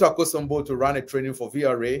 I went to Akosombo to run a training for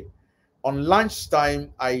VRA. On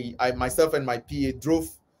lunchtime, I myself and my PA drove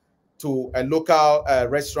to a local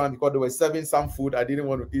restaurant because they were serving some food I didn't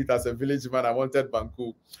want to eat as a village man. I wanted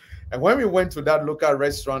banku. And when we went to that local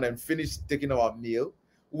restaurant and finished taking our meal,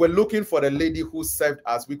 we were looking for the lady who served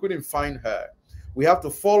us. We couldn't find her. We have to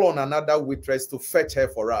fall on another waitress to fetch her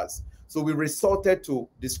for us. So we resorted to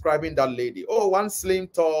describing that lady. Oh, one slim,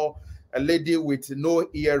 tall, a lady with no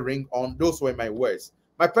earring on. Those were my words.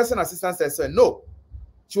 My personal assistant said, no,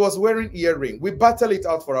 she was wearing earring. We battled it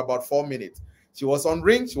out for about 4 minutes. She was on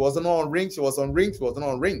ring, she wasn't on ring, she was on ring, she wasn't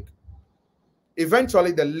on ring.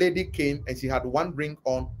 Eventually, the lady came and she had 1 ring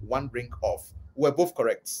on, 1 ring off. We were both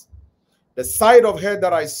correct. The side of her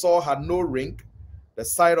that I saw had no ring. The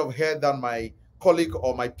side of her that my colleague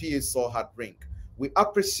or my PA saw had ring. We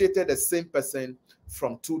appreciated the same person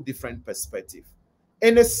from 2 different perspectives.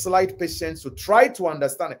 Any slight patience to try to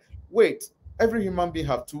understand it. Wait, every human being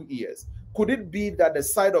have 2 ears. Could it be that the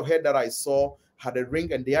side of her that I saw had a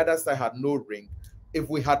ring and the other side had no ring? If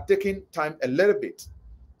we had taken time a little bit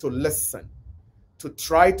to listen, to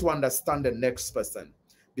try to understand the next person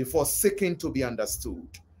before seeking to be understood,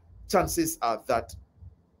 chances are that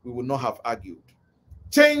we will not have argued.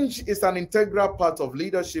 Change is an integral part of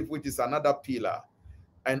leadership, which is another pillar.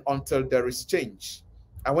 And until there is change,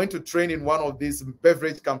 I went to train in one of these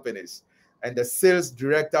beverage companies, and the sales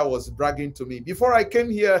director was bragging to me. Before I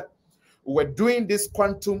came here, We're doing this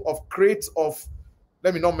quantum of crate of,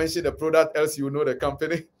 let me not mention the product, else you know the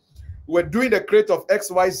company. We're doing the crate of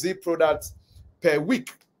XYZ products per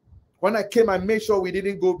week. When I came, I made sure we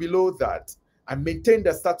didn't go below that. I maintained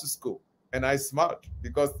the status quo. And I smiled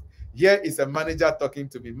because here is a manager talking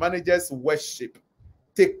to me. Managers worship,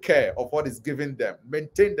 take care of what is given them,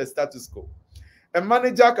 maintain the status quo. A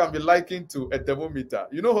manager can be likened to a thermometer.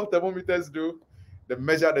 You know what thermometers do? They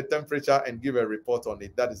measure the temperature and give a report on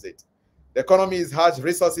it. That is it. The economy is harsh,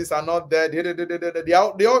 resources are not there.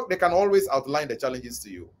 They can always outline the challenges to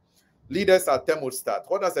you. Leaders are thermostat.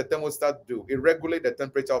 What does a thermostat do? It regulates the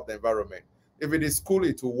temperature of the environment. If it is cool,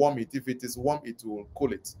 it will warm it. If it is warm, it will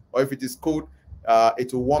cool it. Or if it is cold,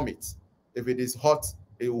 it will warm it. If it is hot,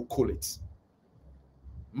 it will cool it.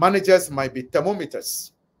 Managers might be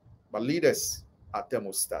thermometers, but leaders are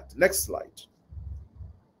thermostat. Next slide.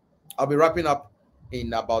 I'll be wrapping up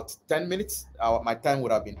in about 10 minutes. My time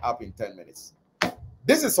would have been up in 10 minutes.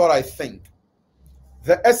 This is what I think.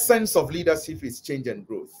 The essence of leadership is change and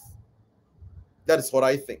growth. That is what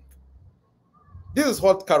I think. This is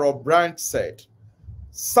what Carol Brandt said.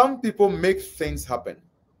 Some people make things happen.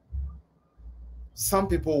 Some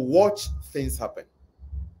people watch things happen.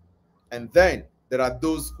 And then there are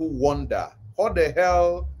those who wonder, what the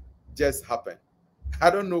hell just happened? I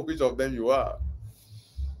don't know which of them you are.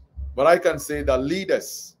 But I can say that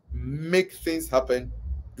leaders make things happen,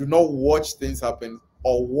 do not watch things happen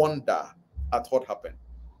or wonder at what happened.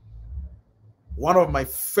 One of my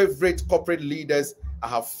favorite corporate leaders I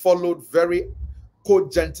have followed very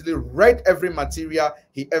cogently, read every material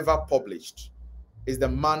he ever published, is the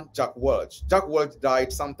man Jack Welch. Jack Welch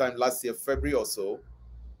died sometime last year, February or so.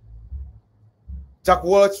 Jack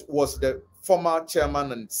Welch was the former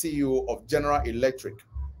chairman and CEO of General Electric,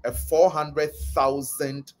 a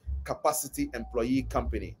 400,000 capacity employee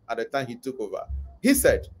company at the time he took over. He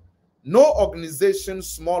said, no organization,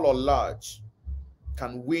 small or large,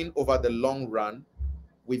 can win over the long run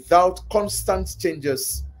without constant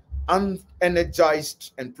changes and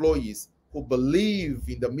energized employees who believe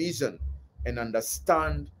in the mission and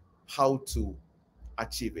understand how to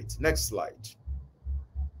achieve it. Next slide.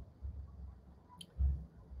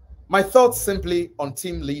 My thoughts simply on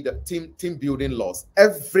team building laws.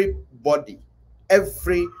 Everybody,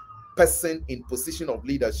 every person in position of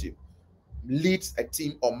leadership leads a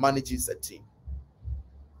team or manages a team.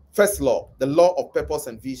 First law, the law of purpose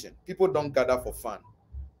and vision. People don't gather for fun.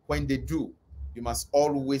 When they do, you must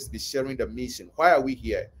always be sharing the mission. Why are we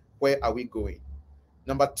here? Where are we going?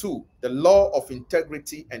 Number two, the law of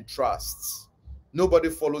integrity and trust. Nobody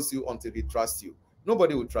follows you until he trusts you.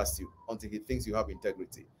 Nobody will trust you until he thinks you have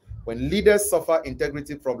integrity. When leaders suffer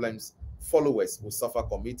integrity problems, followers will suffer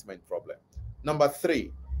commitment problems. Number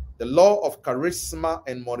three, the law of charisma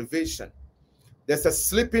and motivation. There's a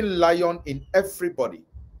sleeping lion in everybody,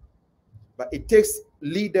 but it takes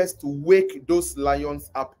leaders to wake those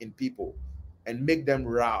lions up in people and make them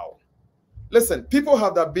roar. Listen, people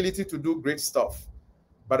have the ability to do great stuff,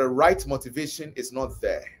 but the right motivation is not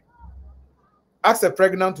there. Ask a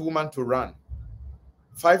pregnant woman to run.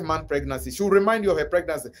 5-month pregnancy. She'll remind you of her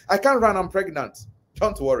pregnancy. I can't run, I'm pregnant.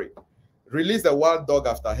 Don't worry. Release the wild dog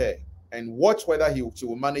after her and watch whether she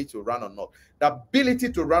will manage to run or not. The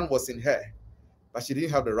ability to run was in her, but she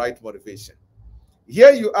didn't have the right motivation.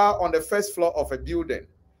 Here you are on the first floor of a building,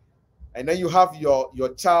 and then you have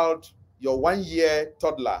your child, your 1-year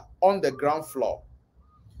toddler on the ground floor.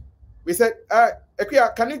 We said,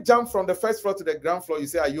 Ekuya, can you jump from the first floor to the ground floor? You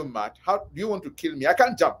say, are you mad? How do you want to kill me? I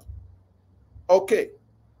can't jump. Okay.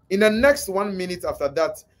 In the next 1 minute after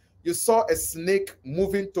that, you saw a snake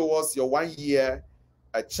moving towards your 1-year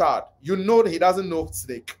child. You know he doesn't know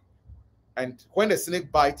snake. And when the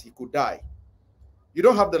snake bites, he could die. You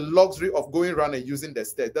don't have the luxury of going around and using the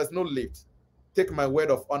stairs. There's no lift. Take my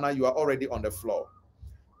word of honor, you are already on the floor.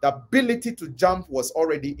 The ability to jump was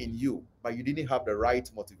already in you, but you didn't have the right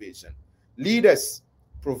motivation. Leaders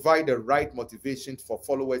provide the right motivation for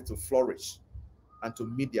followers to flourish and to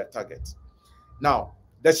meet their target. Now,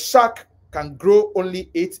 the shark can grow only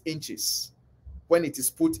 8 inches when it is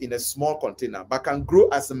put in a small container, but can grow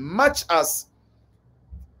as much as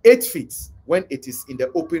 8 feet when it is in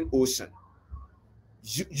the open ocean.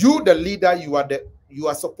 You, the leader, you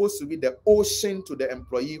are supposed to be the ocean to the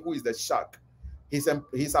employee who is the shark. His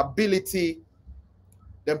ability,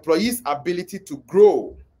 the employee's ability to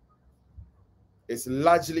grow is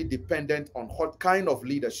largely dependent on what kind of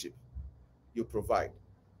leadership you provide.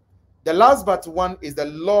 The last but one is the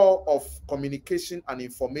law of communication and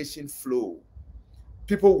information flow.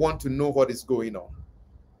 People want to know what is going on.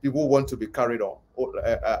 People want to be carried on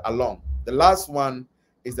along. The last one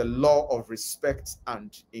is the law of respect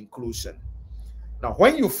and inclusion. Now,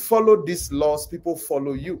 when you follow these laws, people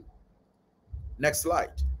follow you. Next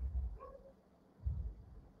slide.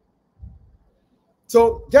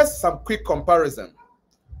 So just some quick comparison.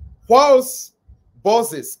 Whilst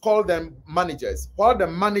bosses call them managers, while the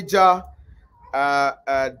manager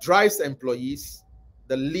drives employees,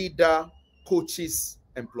 the leader coaches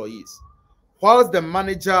employees. Whilst the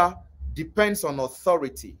manager depends on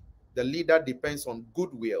authority, the leader depends on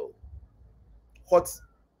goodwill. What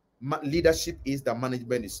leadership is, the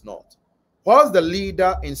management is not. Whilst the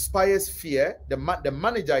leader inspires fear, the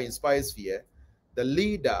manager inspires fear, the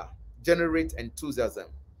leader generates enthusiasm.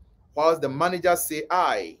 Whilst the manager say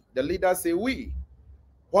I, the leader say we.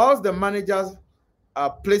 Whilst the manager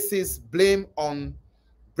places blame on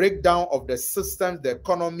breakdown of the system, the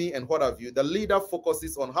economy, and what have you, the leader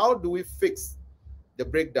focuses on how do we fix the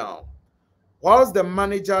breakdown. Whilst the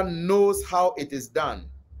manager knows how it is done,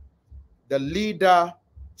 the leader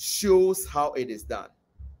shows how it is done.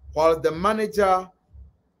 While the manager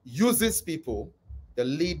uses people, the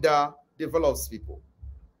leader develops people.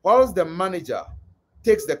 Whilst the manager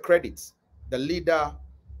takes the credits, the leader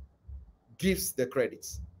gives the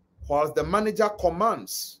credits. Whilst the manager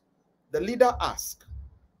commands, the leader asks.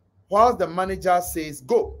 Whilst the manager says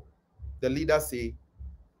go, the leader says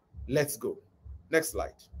let's go. Next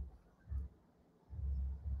slide.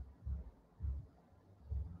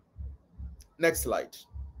 Next slide.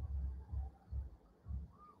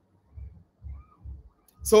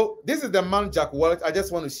 So this is the man, Jack Welch. I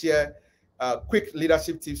just want to share quick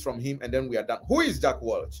leadership tips from him, and then we are done. Who is Jack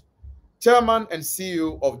Welch? Chairman and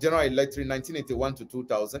CEO of General Electric 1981 to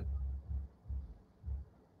 2000.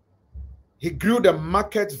 He grew the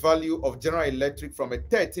market value of General Electric from a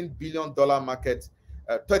 $13 billion market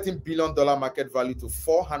value to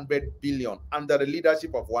 $400 billion under the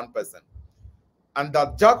leadership of one person.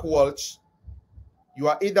 Under Jack Welch, you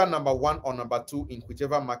are either number one or number two in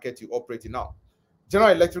whichever market you operate in now.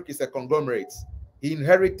 General Electric is a conglomerate. He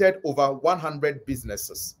inherited over 100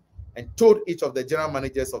 businesses and told each of the general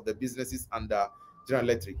managers of the businesses under General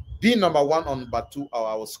Electric, be number one or number two, or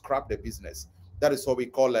I will scrap the business. That is what we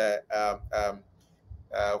call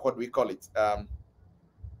what do we call it? I've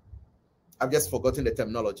just forgotten the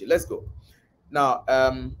terminology. Let's go. Now,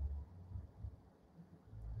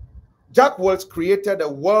 Jack Welch created the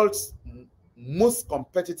world's most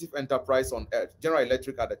competitive enterprise on earth, General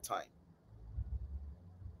Electric at the time.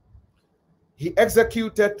 He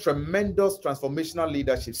executed tremendous transformational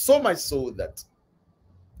leadership, so much so that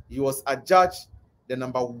he was adjudged the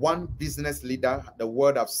 #1 business leader the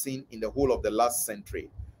world have seen in the whole of the last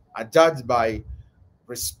century, adjudged by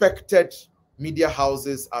respected media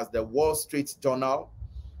houses as the Wall Street Journal,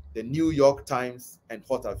 the New York Times, and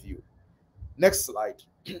what have you. Next slide.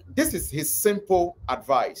 This is his simple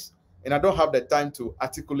advice, and I don't have the time to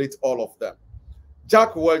articulate all of them.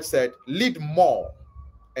 Jack Welch said, lead more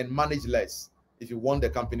and manage less if you want the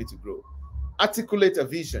company to grow. Articulate a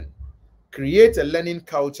vision. Create a learning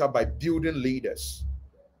culture by building leaders.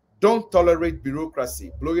 Don't tolerate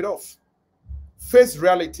bureaucracy. Blow it off. Face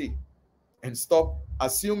reality and stop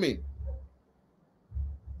assuming.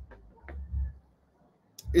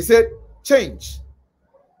 He said, change.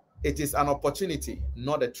 It is an opportunity,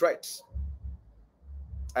 not a threat.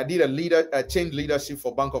 I did a change leadership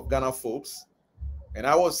for Bank of Ghana folks, and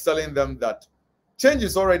I was telling them that change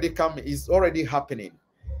is already coming, is already happening.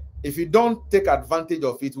 If you don't take advantage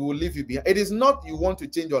of it, we will leave you behind. It is not you want to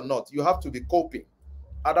change or not. You have to be coping.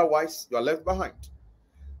 Otherwise, you are left behind.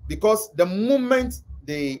 Because the moment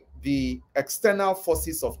the external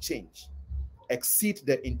forces of change exceed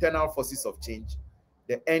the internal forces of change,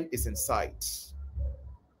 the end is in sight.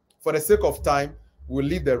 For the sake of time, we'll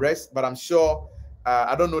leave the rest, but I'm sure,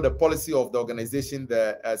 I don't know the policy of the organization,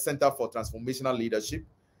 the Center for Transformational Leadership.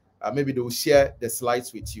 Maybe they will share the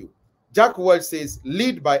slides with you. Jack Welch says,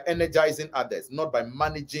 lead by energizing others, not by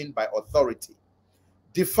managing by authority.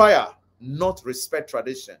 Defy, not respect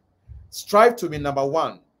tradition. Strive to be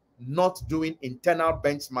 #1, not doing internal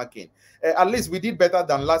benchmarking. At least we did better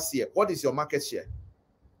than last year. What is your market share?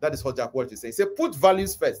 That is what Jack Welch is saying. Say, put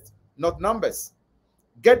values first, not numbers.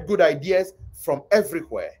 Get good ideas from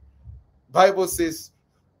everywhere. Bible says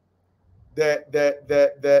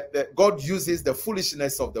God uses the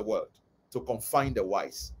foolishness of the world to confine the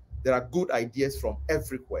wise. There are good ideas from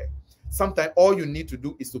everywhere. Sometimes all you need to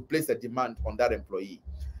do is to place a demand on that employee.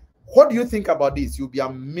 What do you think about this? You'll be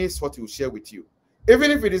amazed what he will share with you.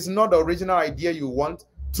 Even if it is not the original idea you want,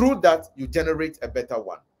 through that you generate a better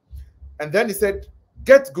one. And then he said,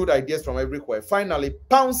 get good ideas from everywhere. Finally,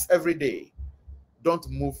 pounce every day. Don't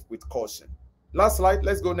move with caution. Last slide.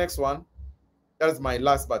 Let's go next one. That is my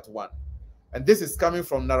last but one. And this is coming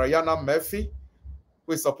from Narayana Murphy,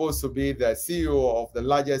 who is supposed to be the CEO of the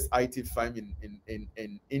largest IT firm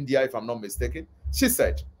in India, if I'm not mistaken. She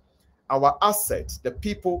said, our asset, the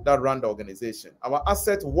people that run the organization, our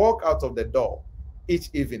asset walk out of the door each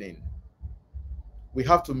evening. We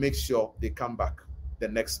have to make sure they come back the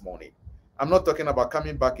next morning. I'm not talking about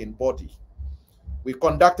coming back in body. We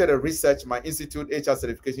conducted a research, my institute, HR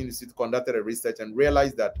Certification Institute, conducted a research and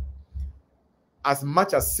realized that as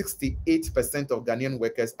much as 68% of Ghanaian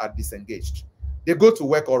workers are disengaged. They go to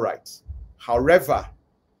work all right. However,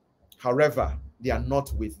 they are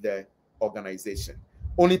not with the organization.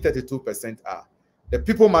 Only 32% are. The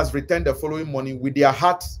people must return the following morning with their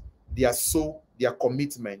heart, their soul, their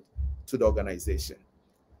commitment to the organization.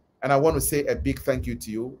 And I want to say a big thank you to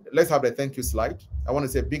you. Let's have the thank you slide. I want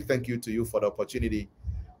to say a big thank you to you for the opportunity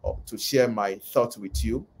to share my thoughts with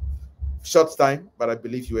you. Short time, but I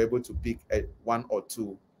believe you were able to pick one or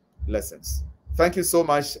two lessons. Thank you so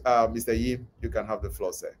much, Mr. Yim. You can have the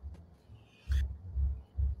floor, sir.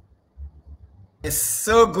 It's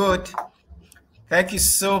so good. Thank you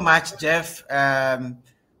so much, Jeff.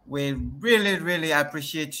 We really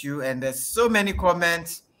appreciate you. And there's so many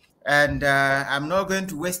comments. And I'm not going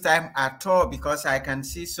to waste time at all because I can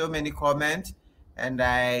see so many comments. And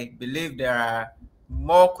I believe there are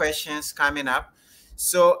more questions coming up.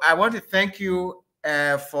 So I want to thank you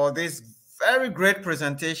for this very great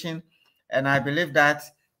presentation. And I believe that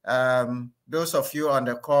those of you on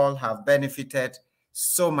the call have benefited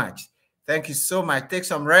so much. Thank you so much. Take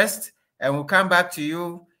some rest and we'll come back to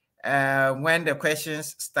you when the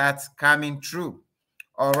questions start coming through.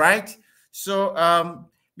 All right. So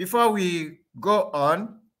before we go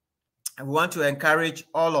on, I want to encourage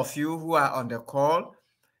all of you who are on the call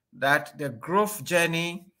that the Growth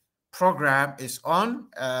Journey program is on.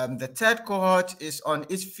 The third cohort is on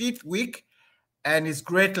its 5th week and it's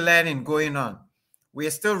great learning going on. We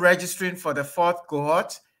are still registering for the 4th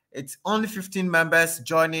cohort. It's only 15 members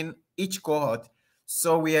joining each cohort.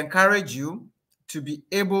 So we encourage you to be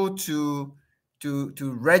able to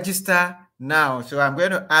register now. So I'm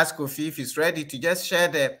going to ask Kofi if he's ready to just share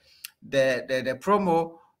the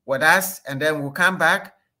promo with us, and then we'll come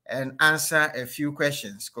back and answer a few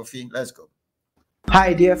questions. Kofi, let's go.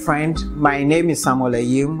 Hi, dear friend. My name is Samuel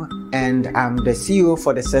Ayim, and I'm the CEO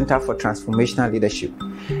for the Center for Transformational Leadership.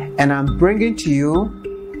 And I'm bringing to you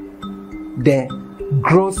the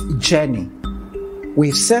growth journey.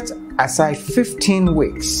 We've set aside 15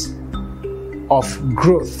 weeks of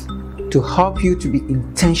growth to help you to be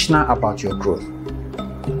intentional about your growth.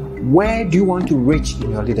 Where do you want to reach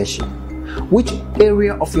in your leadership? Which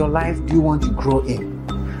area of your life do you want to grow in?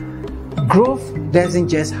 Growth doesn't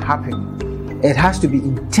just happen. It has to be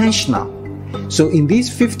intentional. So in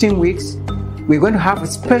these 15 weeks, we're going to have a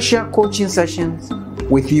special coaching sessions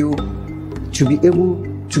with you to be able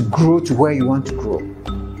to grow to where you want to grow.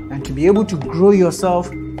 And to be able to grow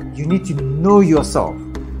yourself, you need to know yourself.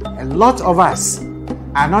 A lot of us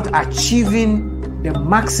are not achieving the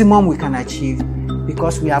maximum we can achieve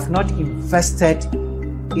because we have not invested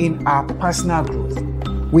in our personal growth.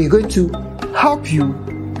 We're going to help you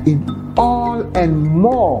in all and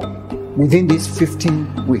more within these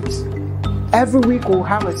 15 weeks. Every week we'll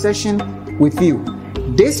have a session with you.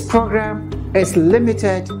 This program is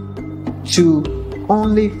limited to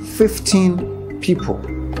only 15 people.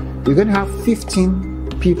 We're going to have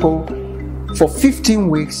 15 people for 15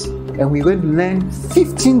 weeks, and we're going to learn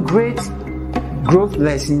 15 great growth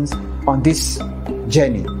lessons on this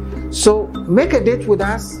journey. So make a date with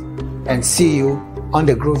us and see you on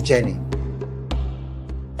the growth journey.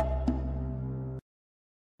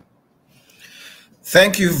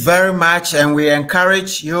 Thank you very much, and we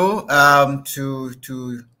encourage you to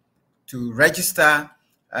register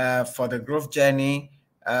for the growth journey.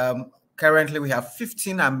 Currently, we have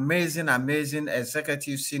 15 amazing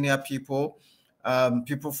executive senior people,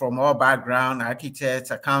 people from all backgrounds, architects,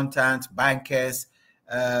 accountants, bankers,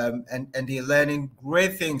 and they're learning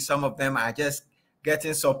great things. Some of them are just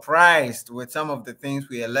getting surprised with some of the things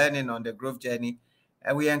we are learning on the growth journey.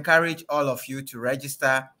 And we encourage all of you to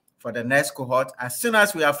register for the next cohort. As soon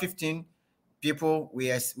as we have 15 people,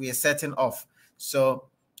 we are setting off. So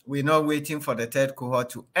we're not waiting for the third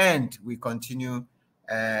cohort to end. We continue.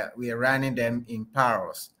 We are running them in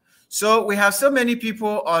parallels. So we have so many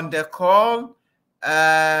people on the call.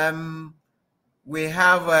 We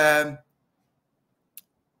have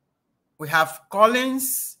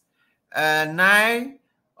Collins Nye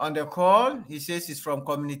on the call. He says he's from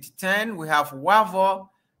Community 10. We have Wavo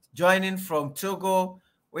joining from Togo.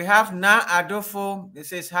 We have Na Adolfo. He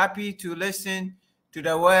says happy to listen to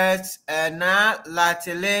the words. Na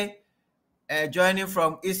Latele joining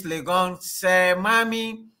from East Legon. Sir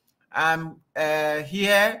Mami, I'm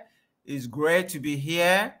here. It's great to be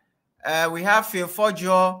here. We have Phil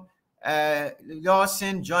Fojo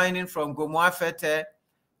Lawson joining from Gomoafete.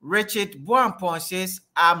 Richard Buampon says,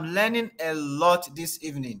 I'm learning a lot this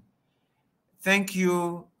evening. Thank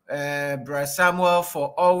you, Brother Samuel,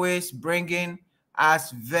 for always bringing us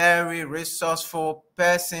very resourceful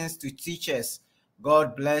persons to teach us.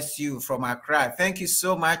 God bless you from Accra. Thank you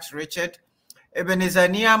so much, Richard. Ebenezer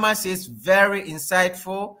Niyama says, very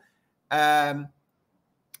insightful. He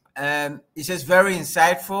says, very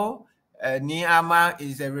insightful. Niyama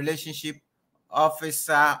is a relationship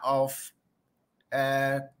officer of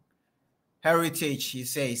Heritage, he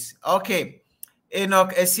says. Okay.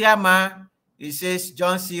 Enoch Esiama, he says,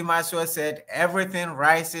 John C. Maxwell said, everything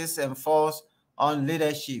rises and falls on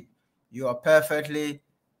leadership. You are perfectly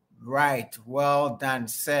right. Well done,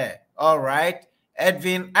 sir. All right.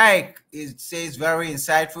 Edwin Ike says, very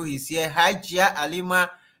insightful. He's here. Hi, Gia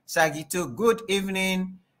Alima Sagito. Good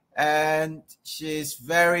evening. And she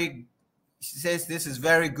says this is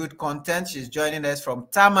very good content. She's joining us from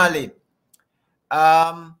Tamale.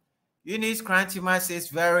 Eunice Krantima says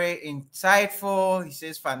very insightful. He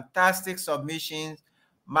says fantastic submissions.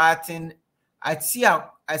 Martin Asiako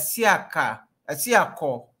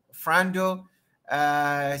Frando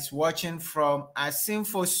is watching from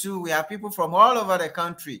Asimfosu. We have people from all over the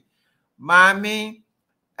country. Mami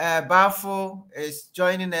Bafo is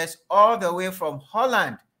joining us all the way from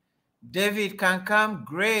Holland. David Kankam,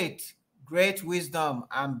 great wisdom.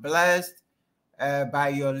 I'm blessed by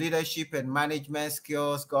your leadership and management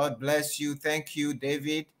skills. God bless you. Thank you,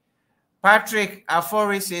 David. Patrick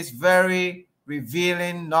Afori says, very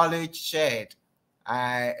revealing knowledge shared.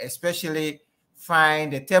 I especially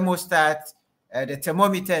find the thermostat, the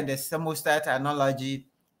thermometer and the thermostat analogy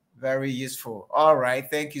very useful. All right.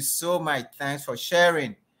 Thank you so much. Thanks for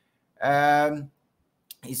sharing.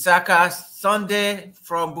 Isaka Sunday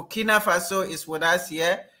from Burkina Faso is with us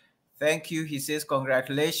here. Thank you. He says,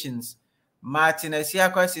 congratulations. Martin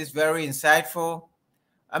Esiakos is very insightful.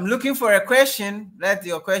 I'm looking for a question. Let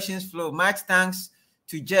your questions flow. Much thanks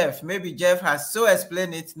to Jeff. Maybe Jeff has so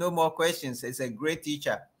explained it. No more questions. It's a great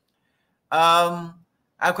teacher.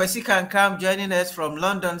 Akwesi Kankam joining us from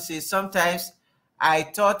London says, sometimes I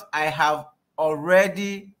thought I have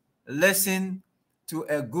already listened to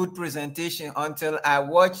a good presentation until I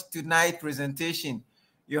watched tonight's presentation.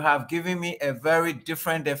 You have given me a very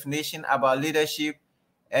different definition about leadership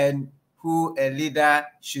and who a leader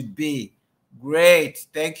should be. Great.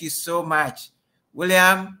 Thank you so much.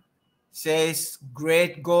 William says,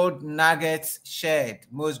 great gold nuggets shared.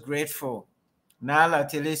 Most grateful. Nala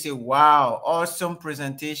Telesi, wow, awesome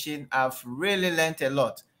presentation. I've really learned a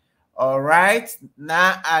lot. All right.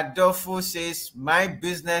 Na Adolfo says, my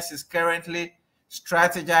business is currently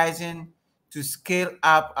strategizing to scale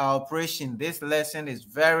up our operation. This lesson is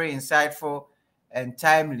very insightful and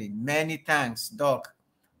timely. Many thanks, Doc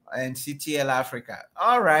and CTL Africa.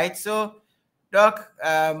 All right. So, Doc,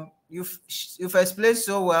 you've explained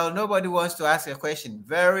so well. Nobody wants to ask a question.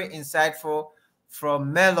 Very insightful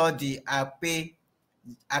from Melody Akpeji.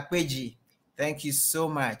 Thank you so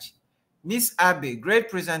much. Miss Abbey, great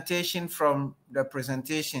presentation from the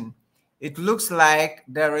presentation. It looks like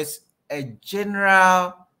there is a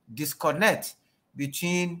general disconnect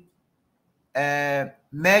between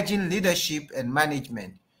merging leadership and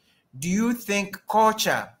management. Do you think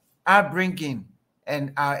culture, upbringing,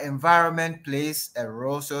 and our environment plays a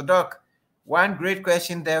role? So, Doc, one great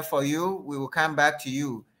question there for you. We will come back to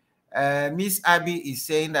you. Miss Abby is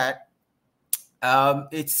saying that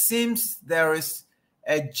it seems there is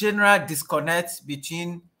a general disconnect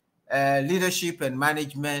between leadership and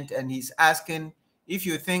management, and he's asking if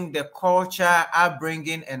you think the culture,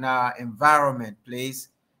 upbringing, and our environment plays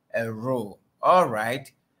a role. All right.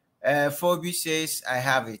 Phoebe says, I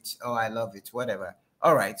have it. Oh, I love it. Whatever.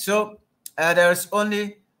 All right. So there's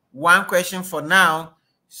only one question for now.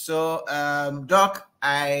 So, Doc,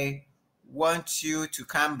 I want you to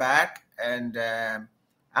come back and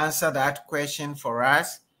answer that question for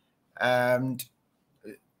us. And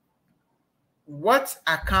what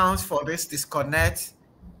accounts for this disconnect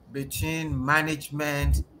between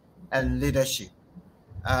management and leadership?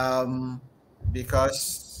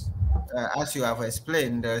 Because as you have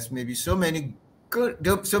explained, there's maybe so many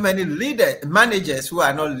managers who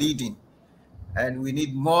are not leading, and we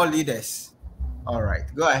need more leaders. All right,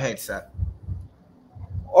 go ahead, sir.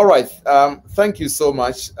 All right. Thank you so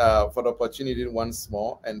much for the opportunity once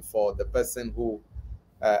more, and for the person who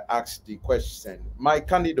asked the question. My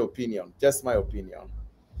candid opinion, just my opinion.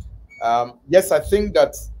 Yes, I think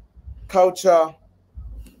that culture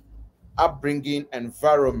upbringing,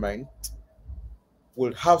 environment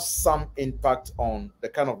will have some impact on the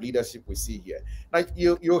kind of leadership we see here. Now,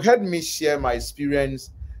 you heard me share my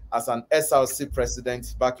experience as an SRC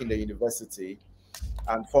president back in the university.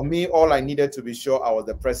 And for me, all I needed to be sure I was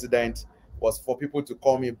the president was for people to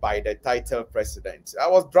call me by the title president. I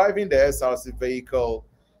was driving the SRC vehicle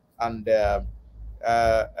and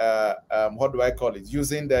what do I call it?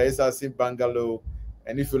 Using the SRC bungalow,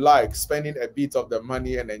 and if you like, spending a bit of the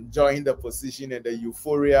money and enjoying the position and the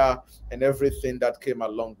euphoria and everything that came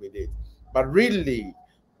along with it. But really,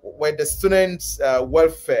 when the students'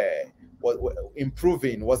 welfare was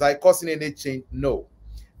improving, was I causing any change? No.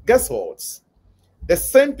 Guess what? The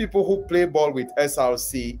same people who play ball with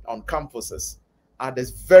SRC on campuses are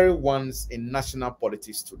the very ones in national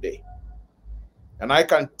politics today. And I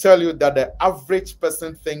can tell you that the average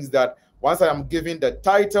person thinks that once I am given the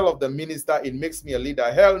title of the minister, it makes me a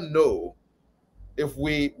leader. Hell no. If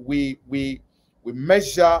we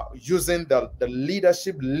measure using the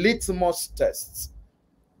leadership litmus tests,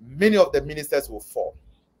 many of the ministers will fall.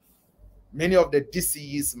 Many of the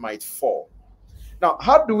DCEs might fall. Now,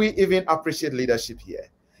 how do we even appreciate leadership here?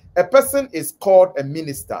 A person is called a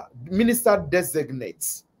minister. Minister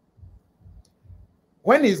designates.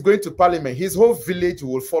 When he's going to parliament, his whole village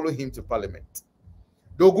will follow him to parliament.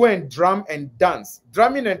 They'll go and drum and dance.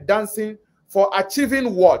 Drumming and dancing for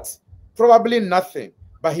achieving what? Probably nothing.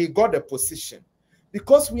 But he got a position.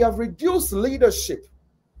 Because we have reduced leadership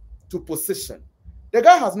to position. The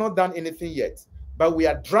guy has not done anything yet. But we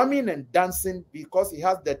are drumming and dancing because he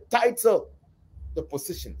has the title, the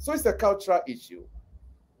position. So it's a cultural issue.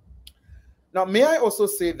 Now, may I also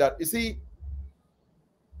say that, you see,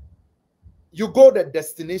 you go the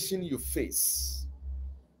destination you face,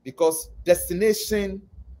 because destination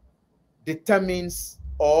determines,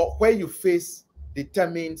 or where you face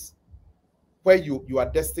determines where you are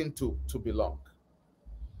destined to belong.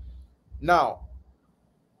 Now,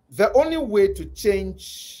 the only way to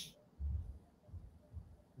change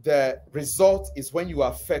the result is when you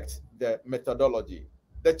affect the methodology.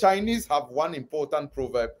 The Chinese have one important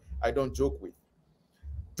proverb I don't joke with.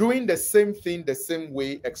 Doing the same thing the same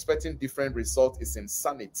way, expecting different results, is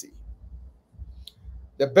insanity.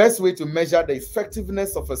 The best way to measure the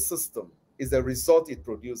effectiveness of a system is the result it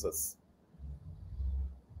produces.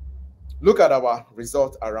 Look at our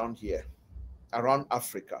result around here, around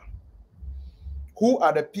Africa. Who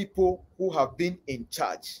are the people who have been in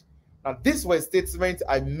charge? Now, this was a statement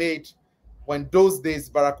I made when those days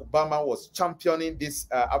Barack Obama was championing this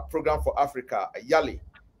program for Africa, YALI,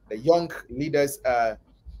 the Young Leaders, the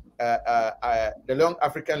Young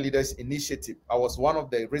African Leaders Initiative. I was one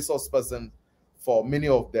of the resource persons for many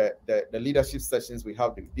of the leadership sessions we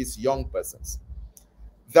have with these young persons.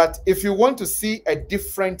 That if you want to see a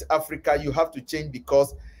different Africa, you have to change,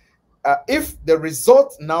 because if the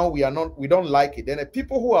result now we don't like it, then the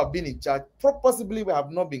people who have been in charge possibly have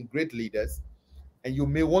not been great leaders, and you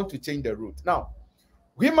may want to change the route. Now,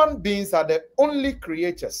 human beings are the only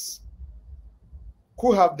creatures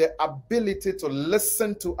who have the ability to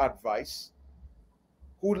listen to advice,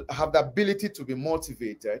 who have the ability to be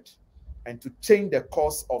motivated, and to change the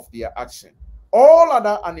course of their action. All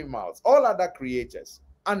other animals, all other creatures,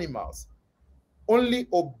 animals, only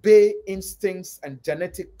obey instincts and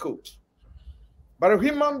genetic code. But a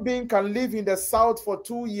human being can live in the south for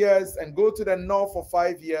 2 years and go to the north for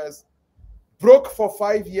 5 years, broke for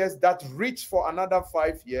 5 years, that rich for another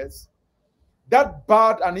 5 years, that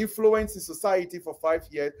bad and influence in society for 5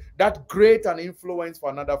 years, that great and influence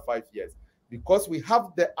for another 5 years, because we have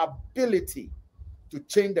the ability to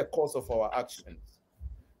change the course of our actions.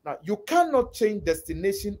 Now, you cannot change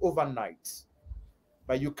destination overnight,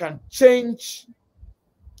 but you can change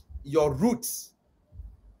your routes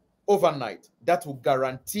overnight. That will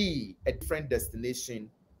guarantee a different destination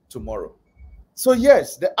tomorrow. So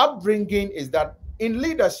yes, the upbringing is that in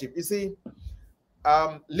leadership, you see,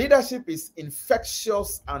 leadership is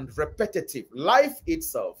infectious and repetitive. Life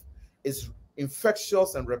itself is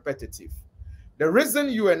infectious and repetitive. The reason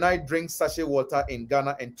you and I drink sachet water in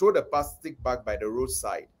Ghana and throw the plastic bag by the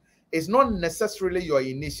roadside is not necessarily your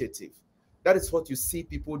initiative. That is what you see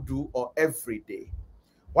people do or every day.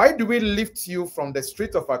 Why do we lift you from the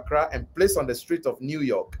street of Accra and place on the street of New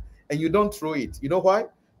York and you don't throw it? You know why?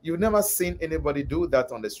 You've never seen anybody do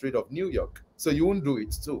that on the street of New York, so you won't do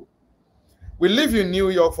it too. We live in New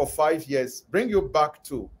York for 5 years, bring you back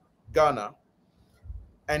to Ghana,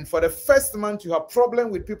 and for the first month, you have problem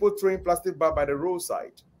with people throwing plastic bag by the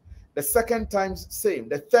roadside. The second time, same.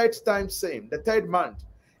 The third time, same. The third month.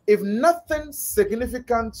 If nothing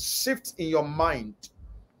significant shifts in your mind,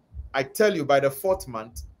 I tell you, by the 4th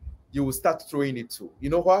month, you will start throwing it too. You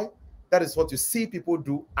know why? That is what you see people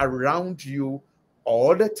do around you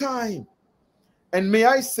all the time. And may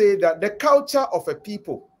I say that the culture of a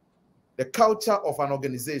people, the culture of an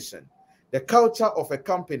organization, the culture of a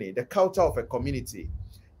company, the culture of a community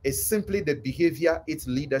is simply the behavior its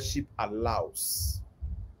leadership allows.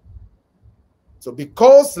 So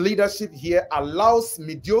because leadership here allows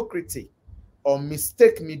mediocrity or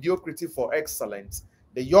mistake mediocrity for excellence,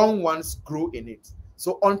 the young ones grow in it.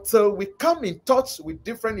 So until we come in touch with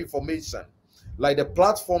different information, like the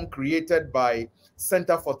platform created by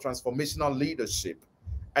Center for Transformational Leadership,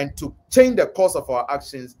 and to change the course of our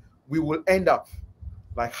actions, we will end up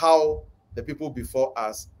like how the people before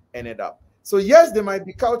us ended up. So yes, there might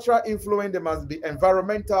be cultural influence, there must be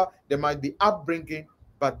environmental, there might be upbringing,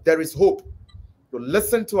 but there is hope to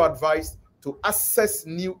listen to advice, to access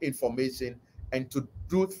new information, and to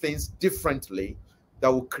do things differently that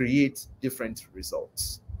will create different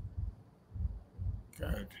results.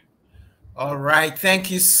 Good. All right. Thank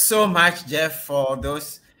you so much, Jeff, for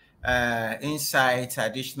those insights,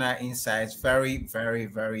 additional insights. Very, very,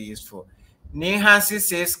 very useful. Nihansi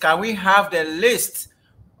says, can we have the list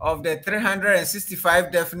of the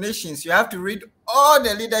 365 definitions? You have to read all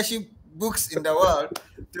the leadership books in the world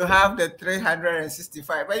to have the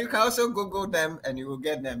 365, but you can also Google them and you will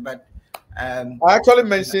get them. But I actually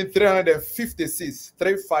mentioned 356,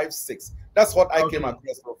 356. That's what I came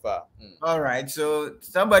across so far. All right, so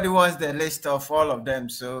somebody wants the list of all of them,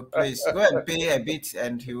 so please go and pay a bit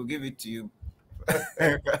and he will give it to you.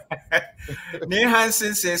 Neil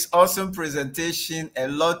Hansen says, awesome presentation, a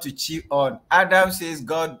lot to chew on. Adam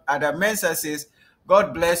Mensah says,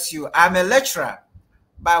 God bless you. I'm a lecturer,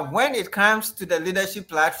 but when it comes to the leadership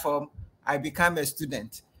platform, I become a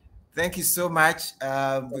student. Thank you so much,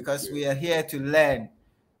 because we are here to learn.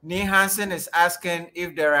 Neil Hansen is asking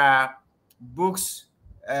if there are books,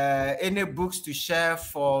 any books to share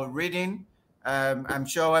for reading. I'm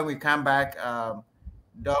sure when we come back,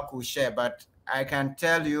 Doc will share, but I can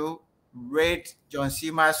tell you, read John C.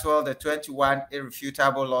 Maxwell, The 21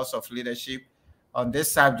 Irrefutable Laws of Leadership on this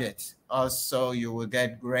subject. Also, you will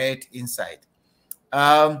get great insight.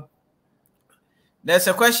 There's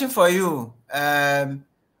a question for you.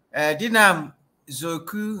 Dinam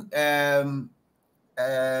Zoku,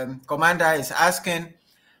 Commander, is asking,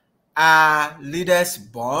 are leaders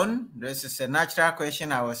born? This is a natural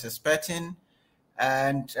question I was expecting.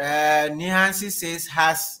 And Nihansi says,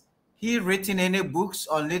 has he written any books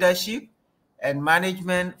on leadership and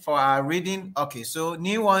management for our reading? Okay, so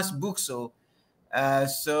Ni wants books. So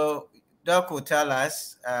Doc will tell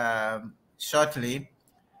us shortly.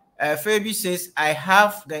 Fabi says, I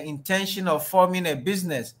have the intention of forming a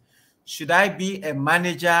business. Should I be a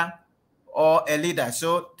manager or a leader?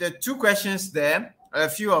 So the two questions there, a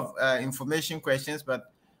few of information questions,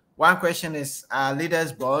 but one question is, are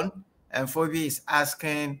leaders born? And Fabi is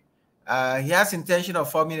asking, he has intention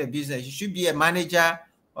of forming a business. He should be a manager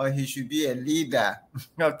or he should be a leader.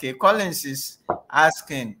 Okay, Collins is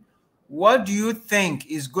asking, what do you think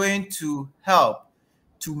is going to help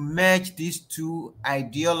to merge these two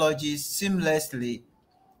ideologies seamlessly?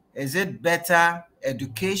 Is it better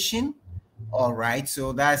education? All right,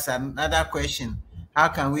 so that's another question. How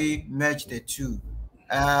can we merge the two?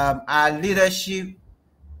 Our leadership,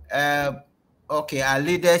 okay, are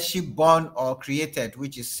leadership born or created,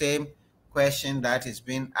 which is same question that is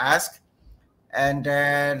being asked. And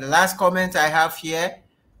the last comment I have here,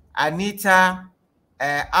 Anita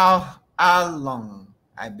Along,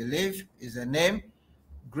 I believe is the name.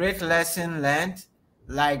 Great lesson learned,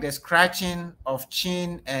 like the scratching of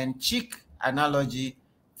chin and cheek analogy.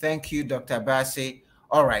 Thank you, Dr. Bassy.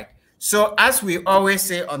 All right. So as we always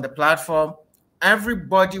say on the platform,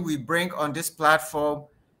 everybody we bring on this platform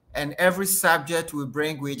and every subject we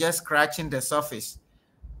bring, we're just scratching the surface.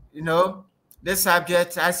 You know, this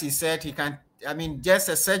subject, as he said, he can, I mean, just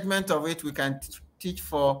a segment of it, we can teach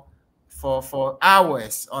for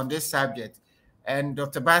hours on this subject. And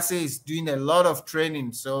Dr. Bassy is doing a lot of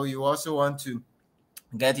training. So you also want to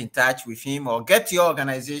get in touch with him or get your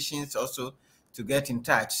organizations also to get in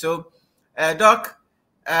touch. So, Doc,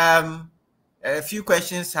 a few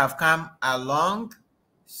questions have come along.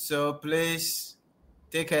 So please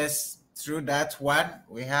take us through that one.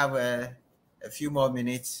 We have a few more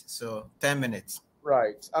minutes, so 10 minutes.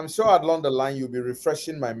 Right. I'm sure along the line you'll be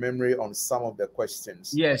refreshing my memory on some of the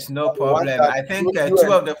questions. Yes, no problem. I think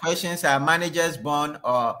two of the questions are managers born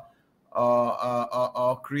or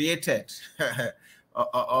created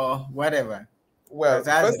or whatever. Well,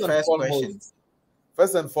 that's the first question.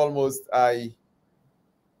 First and foremost, I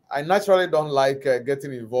naturally don't like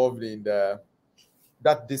getting involved in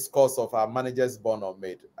that discourse of our managers born or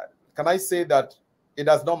made. Can I say that it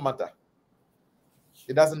does not matter?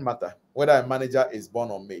 It doesn't matter whether a manager is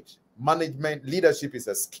born or made. Management, leadership is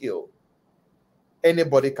a skill.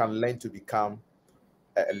 Anybody can learn to become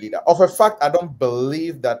a leader. Of a fact, I don't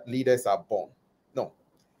believe that leaders are born. No.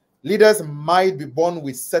 Leaders might be born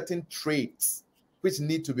with certain traits which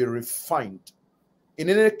need to be refined. In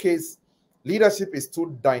any case, leadership is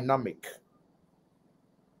too dynamic.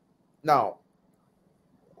 Now,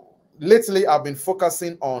 lately, I've been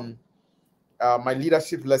focusing on my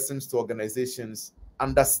leadership lessons to organizations,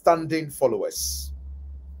 understanding followers.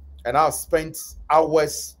 And I've spent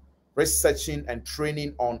hours researching and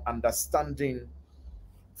training on understanding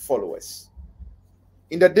followers.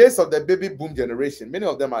 In the days of the baby boom generation, many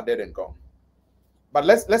of them are dead and gone. But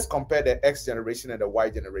let's compare the X generation and the Y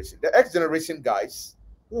generation. The X generation guys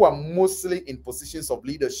who are mostly in positions of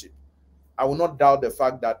leadership. I will not doubt the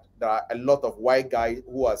fact that there are a lot of Y guys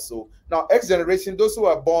who are so. Now, X generation, those who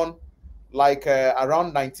are born like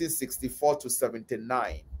around 1964 to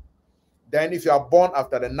 79. Then if you are born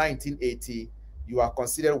after the 1980, you are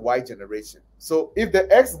considered Y generation. So if the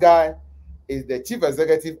X guy is the chief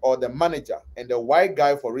executive or the manager, and the Y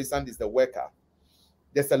guy, for instance, is the worker,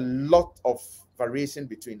 there's a lot of variation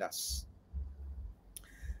between us.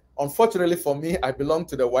 Unfortunately for me, I belong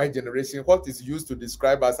to the Y generation. What is used to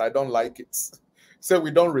describe us, I don't like it. So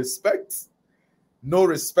we don't respect. No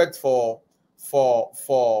respect for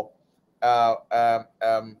how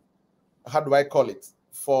do I call it?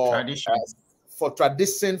 For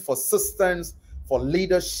tradition, for systems, for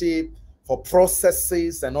leadership, for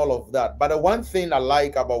processes and all of that. But the one thing I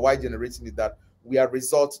like about Y generation is that we are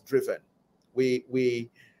result driven. We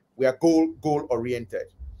are goal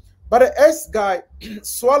oriented. But the S guy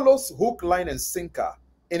swallows hook, line, and sinker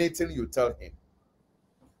anything you tell him.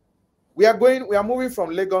 We are moving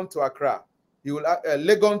from Legon to Accra. He will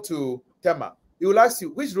Legon to Tema. He will ask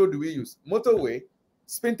you, which road do we use? Motorway,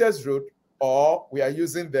 Spinters Road, or we are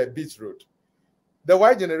using the beach road? The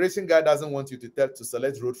Y generation guy doesn't want you to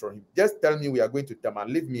select road for him. Just tell me we are going to Tema.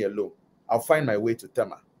 Leave me alone. I'll find my way to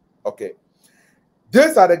Tema. Okay.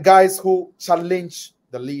 These are the guys who challenge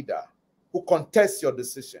the leader, who contest your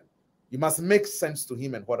decision. You must make sense to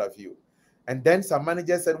him and what have you. And then some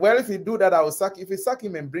manager said, well, if you do that, I will sack. If you sack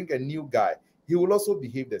him and bring a new guy, he will also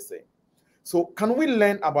behave the same. So can we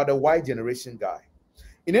learn about the Y generation guy?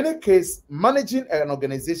 In any case, managing an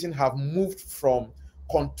organization have moved from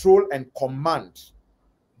control and command,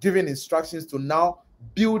 giving instructions, to now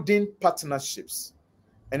building partnerships.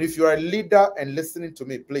 And if you are a leader and listening to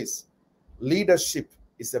me, please, leadership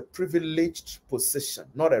is a privileged position,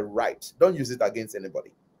 not a right. Don't use it against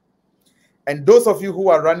anybody. And those of you who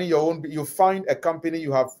are running your own, you find a company,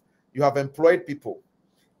 you have employed people.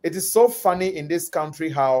 It is so funny in this country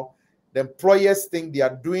how the employers think they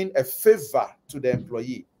are doing a favor to the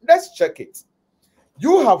employee. Let's check it.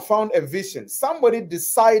 You have found a vision. Somebody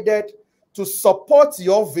decided to support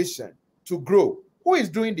your vision to grow. Who is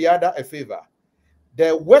doing the other a favor?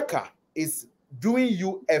 The worker is doing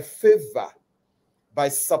you a favor by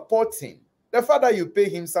supporting. The fact that you pay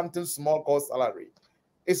him something small called salary,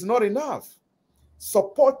 it's not enough.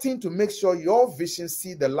 Supporting to make sure your vision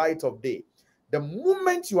see the light of day. The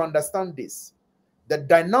moment you understand this, the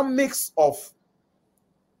dynamics of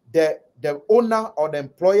the owner or the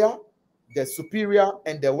employer, the superior,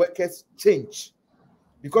 and the workers change.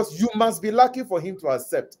 Because you must be lucky for him to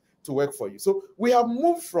accept to work for you. So we have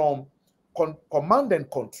moved from command and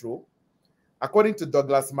control, according to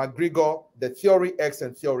Douglas McGregor, the theory X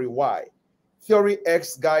and theory Y. Theory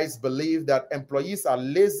X guys believe that employees are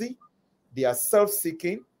lazy, they are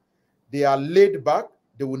self-seeking, they are laid back,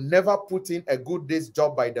 they will never put in a good day's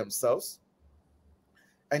job by themselves.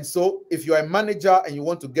 And so if you're a manager and you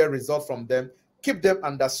want to get results from them, keep them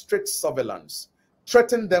under strict surveillance.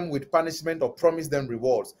 Threaten them with punishment or promise them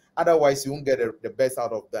rewards. Otherwise, you won't get the best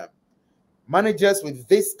out of them. Managers with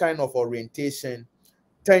this kind of orientation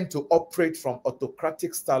tend to operate from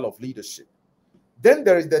autocratic style of leadership. Then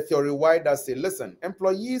there is the theory Y that says, listen,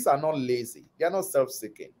 employees are not lazy. They are not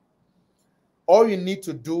self-seeking. All you need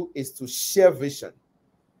to do is to share vision,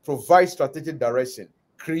 provide strategic direction,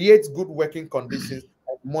 create good working conditions,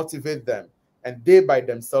 and motivate them. And they by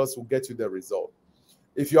themselves will get you the result.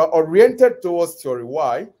 If you are oriented towards theory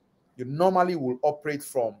Y, you normally will operate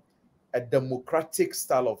from a democratic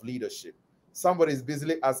style of leadership. Somebody is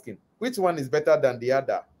busily asking, which one is better than the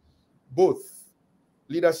other? Both.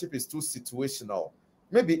 Leadership is too situational.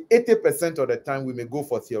 Maybe 80% of the time we may go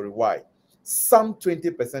for theory Y. Some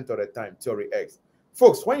 20% of the time, theory X.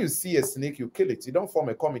 Folks, when you see a snake, you kill it. You don't form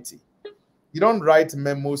a committee. You don't write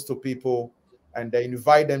memos to people and they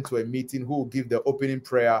invite them to a meeting, who will give the opening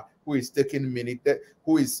prayer, who is taking minute,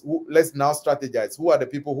 let's now strategize. Who are the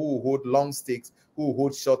people who will hold long sticks, who will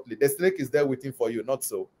hold shortly? The snake is there waiting for you, not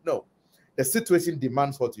so. No, the situation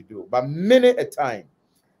demands what you do. But many a time,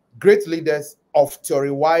 great leaders of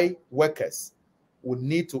theory Y workers would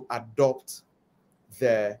need to adopt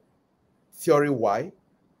the theory Y.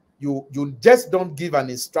 You just don't give an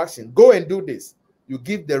instruction, go and do this. You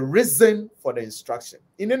give the reason for the instruction.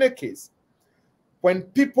 In any case, when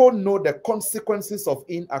people know the consequences of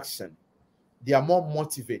inaction, they are more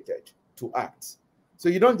motivated to act. So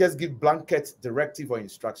you don't just give blanket directive or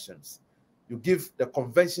instructions. You give the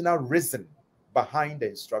conventional reason behind the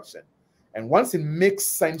instruction. And once it makes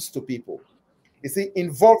sense to people, you see,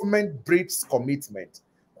 involvement breeds commitment.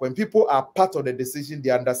 When people are part of the decision,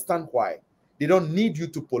 they understand why. They don't need you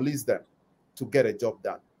to police them to get a job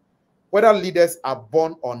done. Whether leaders are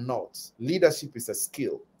born or not, leadership is a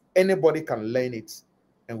skill. Anybody can learn it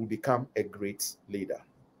and will become a great leader.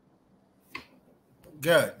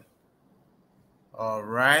 Good. All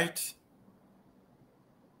right.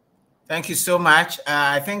 Thank you so much.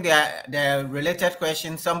 I think the related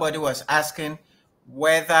question, somebody was asking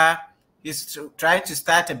whether he's trying to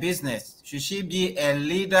start a business. Should she be a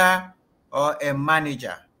leader or a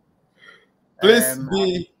manager? Please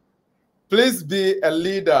be a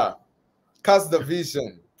leader. Cast the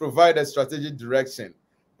vision, provide a strategic direction,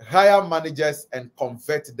 hire managers and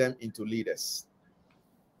convert them into leaders.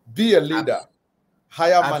 Be a leader,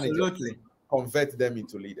 hire managers, convert them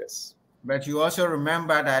into leaders. But you also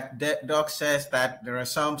remember that Doc says that there are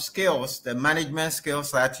some skills, the management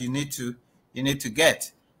skills that you need to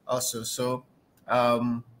get also. So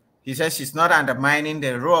he says she's not undermining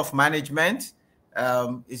the role of management.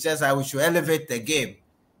 It's just that we should elevate the game,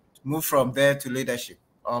 move from there to leadership.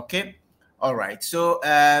 Okay. All right. So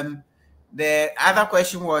the other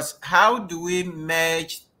question was, how do we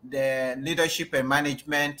merge the leadership and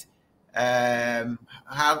management?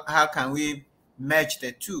 How can we merge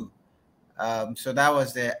the two? So that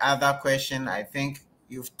was the other question. I think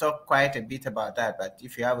you've talked quite a bit about that, but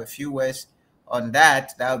if you have a few words on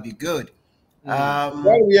that, that would be good.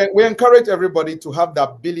 Well, we encourage everybody to have the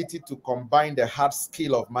ability to combine the hard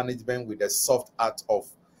skill of management with the soft art of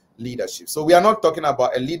leadership. So we are not talking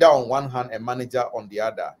about a leader on one hand, a manager on the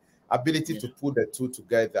other. Ability to put the two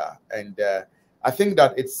together. And I think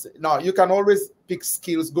that it's, now you can always pick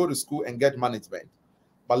skills, go to school and get management,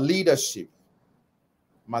 but leadership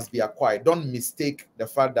must be acquired. Don't mistake the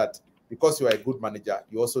fact that because you are a good manager,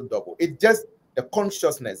 you also double. It's just the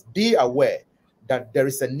consciousness. Be aware that there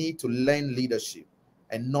is a need to learn leadership,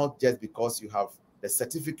 and not just because you have the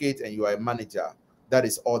certificate and you are a manager, that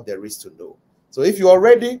is all there is to know. So if you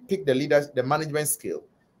already pick the management skill,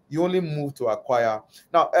 you only move to acquire.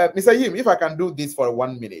 Now, Mr. Yim, if I can do this for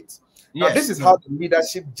 1 minute. Yes. Now, this is how the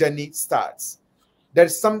leadership journey starts.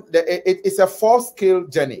 It's a 4-scale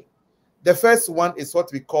journey. The first one is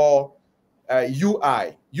what we call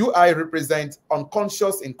UI. UI represents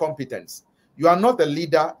unconscious incompetence. You are not a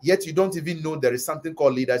leader, yet you don't even know there is something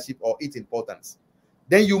called leadership or its importance.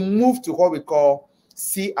 Then you move to what we call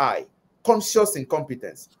CI, conscious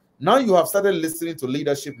incompetence. Now you have started listening to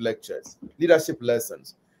leadership lectures, leadership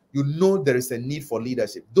lessons. You know there is a need for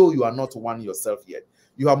leadership, though you are not one yourself yet.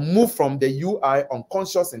 You have moved from the UI,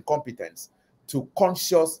 unconscious incompetence, to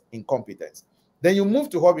conscious incompetence. Then you move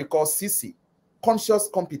to what we call CC, conscious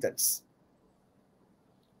competence.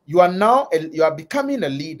 You are becoming a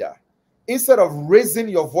leader. Instead of raising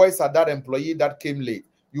your voice at that employee that came late,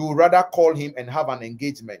 you would rather call him and have an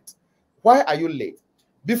engagement. Why are you late?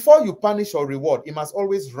 Before you punish or reward, it must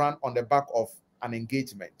always run on the back of an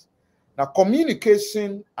engagement. Now,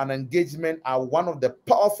 communication and engagement are one of the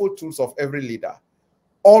powerful tools of every leader.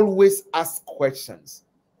 Always ask questions.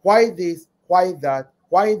 Why this? Why that?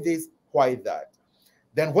 Why this? Why that?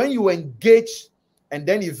 Then when you engage and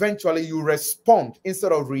then eventually you respond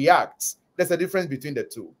instead of react, there's a difference between the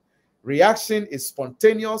two. Reaction is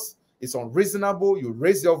spontaneous, it's unreasonable, you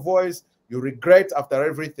raise your voice, you regret after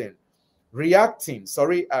everything. Responding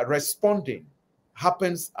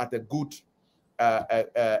happens at a good,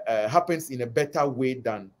 happens in a better way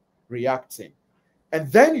than reacting.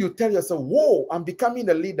 And then you tell yourself, whoa, I'm becoming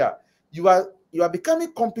a leader. You are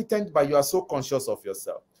becoming competent, but you are so conscious of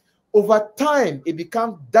yourself. Over time, it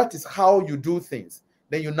becomes, that is how you do things.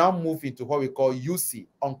 Then you now move into what we call UC,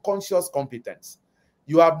 unconscious competence.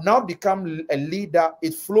 You have now become a leader.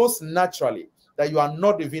 It flows naturally that you are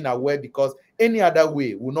not even aware, because any other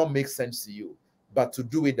way will not make sense to you, but to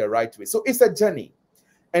do it the right way. So it's a journey.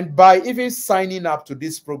 And by even signing up to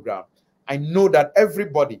this program, I know that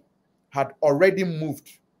everybody had already moved.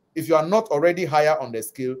 If you are not already higher on the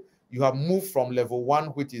scale, You have moved from level 1,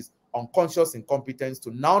 which is unconscious incompetence,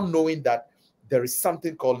 to now knowing that there is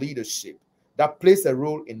something called leadership that plays a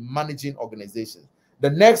role in managing organizations. The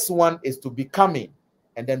next one is to becoming,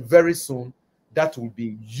 and then very soon that will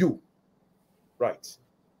be you. Right.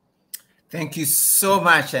 Thank you so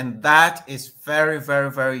much. And that is very, very,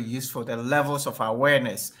 very useful. The levels of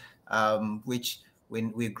awareness, which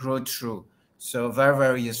we grow through. So very,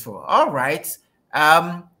 very useful. All right.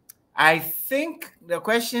 I think the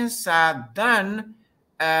questions are done.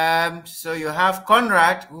 So you have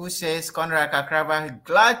Conrad, who says, Conrad Kakraba,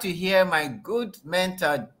 glad to hear my good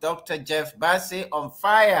mentor, Dr. Jeff Bassy, on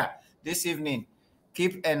fire this evening.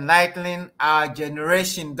 Keep enlightening our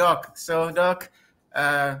generation, Doc. So, Doc,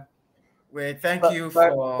 well, thank you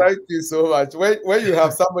for. Thank you so much. When you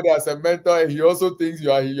have somebody as a mentor and he also thinks you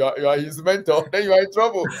are his mentor, then you are in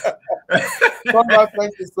trouble.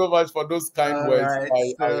 Thank you so much for those kind words.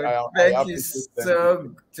 Right. Thank you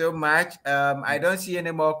so much. I don't see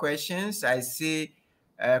any more questions. I see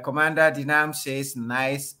Commander Dinam says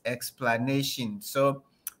nice explanation. So,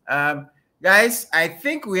 guys, I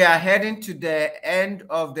think we are heading to the end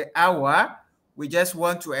of the hour. We just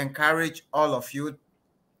want to encourage all of you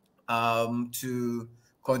to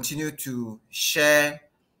continue to share,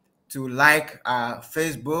 to like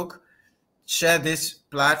Facebook, share this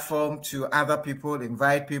platform to other people,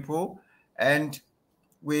 invite people. And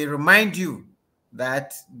we remind you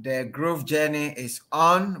that the growth journey is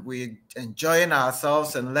on. We're enjoying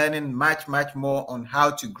ourselves and learning much, much more on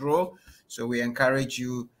how to grow. So we encourage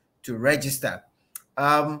you to register.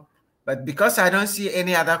 But because I don't see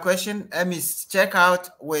any other question, let me check out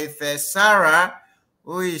with Sarah,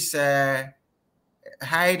 who is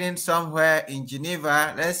hiding somewhere in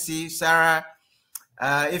Geneva. Let's see, Sarah,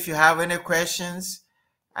 if you have any questions.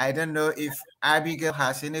 I don't know if Abigail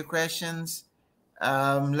has any questions.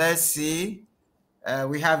 Let's see.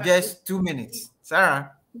 We have just 2 minutes.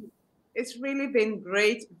 Sarah. It's really been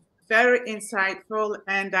great, very insightful.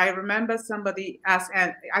 And I remember somebody asked,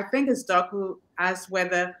 and I think it's Doc who asked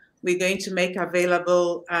whether we're going to make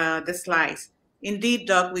available the slides. Indeed,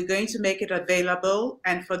 Doc, we're going to make it available.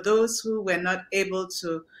 And for those who were not able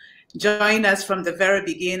to join us from the very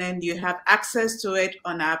beginning, you have access to it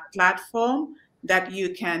on our platform that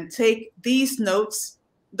you can take these notes.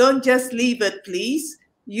 Don't just leave it, please.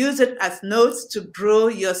 Use it as notes to grow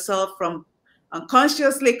yourself from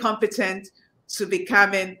unconsciously competent to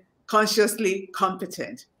becoming consciously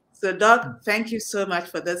competent. So, Doc, thank you so much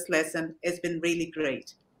for this lesson. It's been really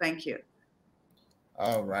great. Thank you.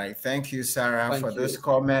 All right. Thank you, Sarah, for those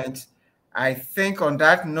comments. I think on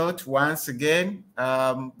that note, once again,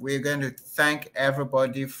 we're going to thank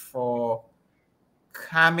everybody for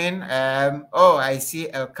coming. Oh, I see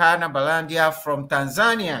Elkana Balandia from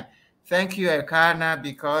Tanzania. Thank you, Elkana,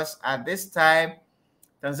 because at this time,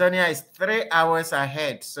 Tanzania is 3 hours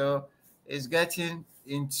ahead. So it's getting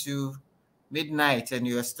into midnight and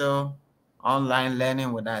you're still online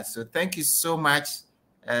learning with us. So thank you so much,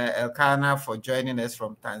 Elkana, for joining us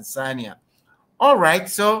from Tanzania. All right.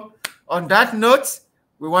 So on that note,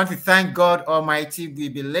 we want to thank God Almighty. We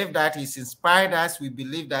believe that He's inspired us. We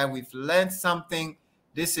believe that we've learned something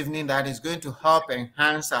this evening that is going to help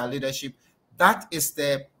enhance our leadership. That is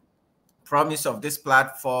the promise of this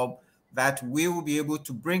platform, that we will be able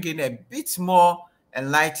to bring in a bit more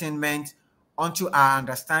enlightenment onto our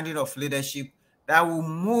understanding of leadership, that will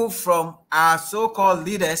move from our so-called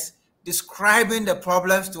leaders describing the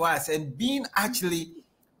problems to us and being actually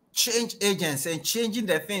change agents and changing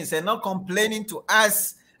the things and not complaining to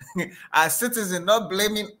us, our citizens, not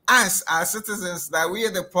blaming us, our citizens, that we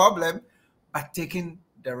are the problem, but taking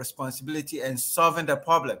the responsibility and solving the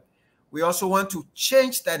problem. We also want to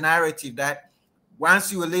change the narrative that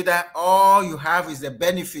once you're a leader, all you have is the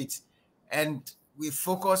benefit, and we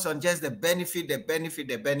focus on just the benefit,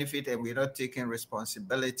 and we're not taking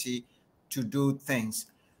responsibility to do things.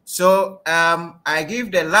 So I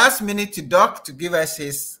give the last minute to Doc to give us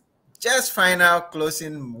his just final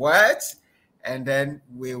closing words, and then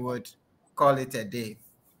we would call it a day.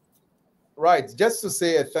 Right. Just to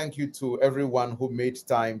say a thank you to everyone who made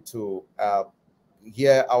time to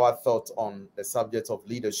hear our thoughts on the subject of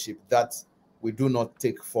leadership that we do not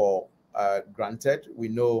take for granted. We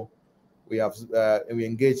know we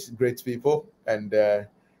engage great people, and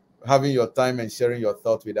having your time and sharing your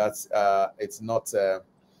thoughts with us, it's not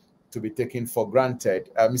to be taken for granted.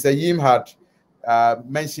 Mr. Yim had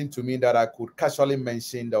mentioned to me that I could casually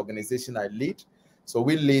mention the organization I lead. So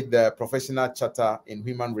we lead the Professional Charter in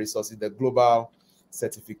Human Resources, the global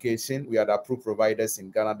certification. We are the approved providers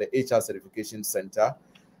in Ghana, the HR Certification Center.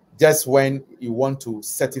 Just when you want to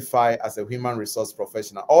certify as a human resource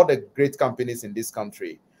professional, all the great companies in this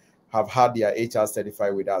country have had their HR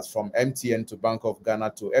certified with us, from MTN to Bank of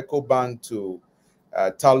Ghana to EcoBank to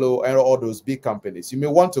Talo and all those big companies. You may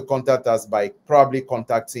want to contact us by probably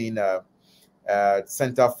contacting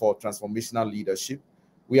Center for Transformational Leadership.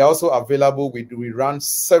 We are also available. We run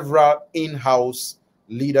several in-house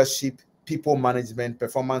leadership, people management,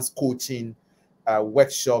 performance coaching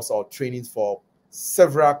workshops or trainings for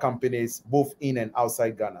several companies, both in and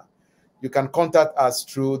outside Ghana. You can contact us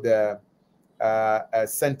through the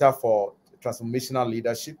Center for Transformational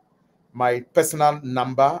Leadership. My personal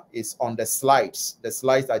number is on the slides. The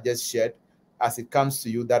slides I just shared. As it comes to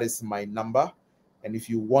you, that is my number. And if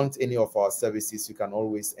you want any of our services, you can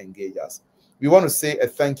always engage us. We want to say a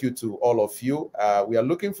thank you to all of you. We are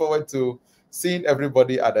looking forward to seeing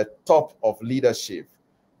everybody at the top of leadership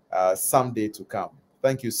someday to come.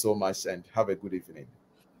 Thank you so much and have a good evening.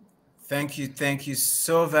 Thank you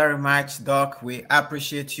so very much, Doc. We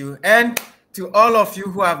appreciate you. And to all of you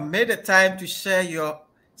who have made the time to share your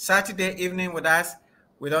Saturday evening with us,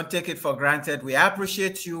 we don't take it for granted. We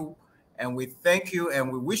appreciate you and we thank you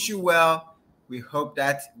and we wish you well. We hope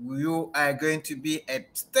that you are going to be a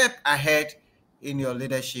step ahead in your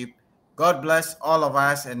leadership. God bless all of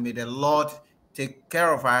us and may the Lord take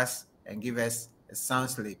care of us and give us a sound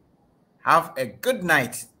sleep. Have a good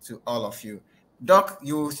night to all of you. Doc,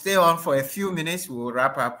 you will stay on for a few minutes. We will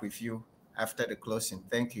wrap up with you after the closing.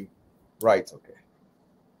 Thank you. Right, okay.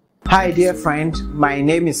 Hi, dear friend. My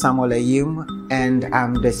name is Samuel Ayim, and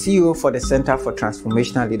I'm the CEO for the Center for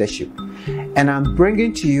Transformational Leadership. And I'm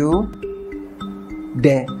bringing to you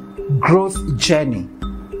the growth journey.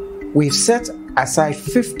 We've set aside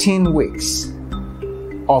 15 weeks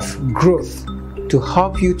of growth to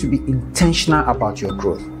help you to be intentional about your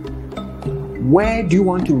growth. Where do you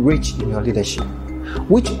want to reach in your leadership?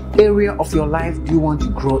 Which area of your life do you want to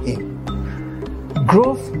grow in?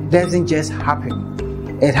 Growth doesn't just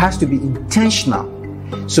happen. It has to be intentional.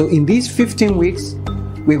 So in these 15 weeks,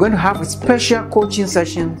 we're going to have a special coaching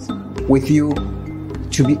sessions with you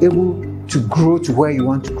to be able to grow to where you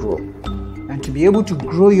want to grow. And to be able to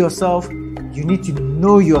grow yourself, you need to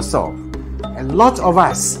know yourself. A lot of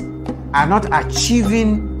us are not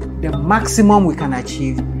achieving the maximum we can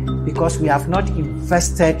achieve because we have not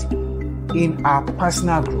invested in our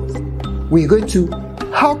personal growth. We're going to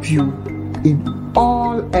help you in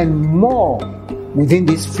all and more within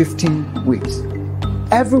these 15 weeks.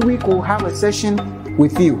 Every week we'll have a session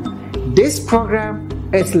with you. This program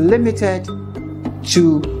is limited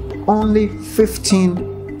to only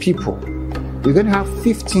 15 people. We're going to have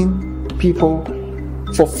 15 people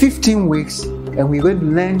for 15 weeks, and we're going to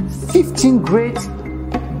learn 15 great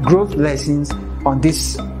growth lessons on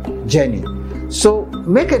this journey. So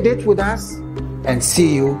make a date with us and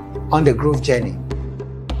see you on the growth journey.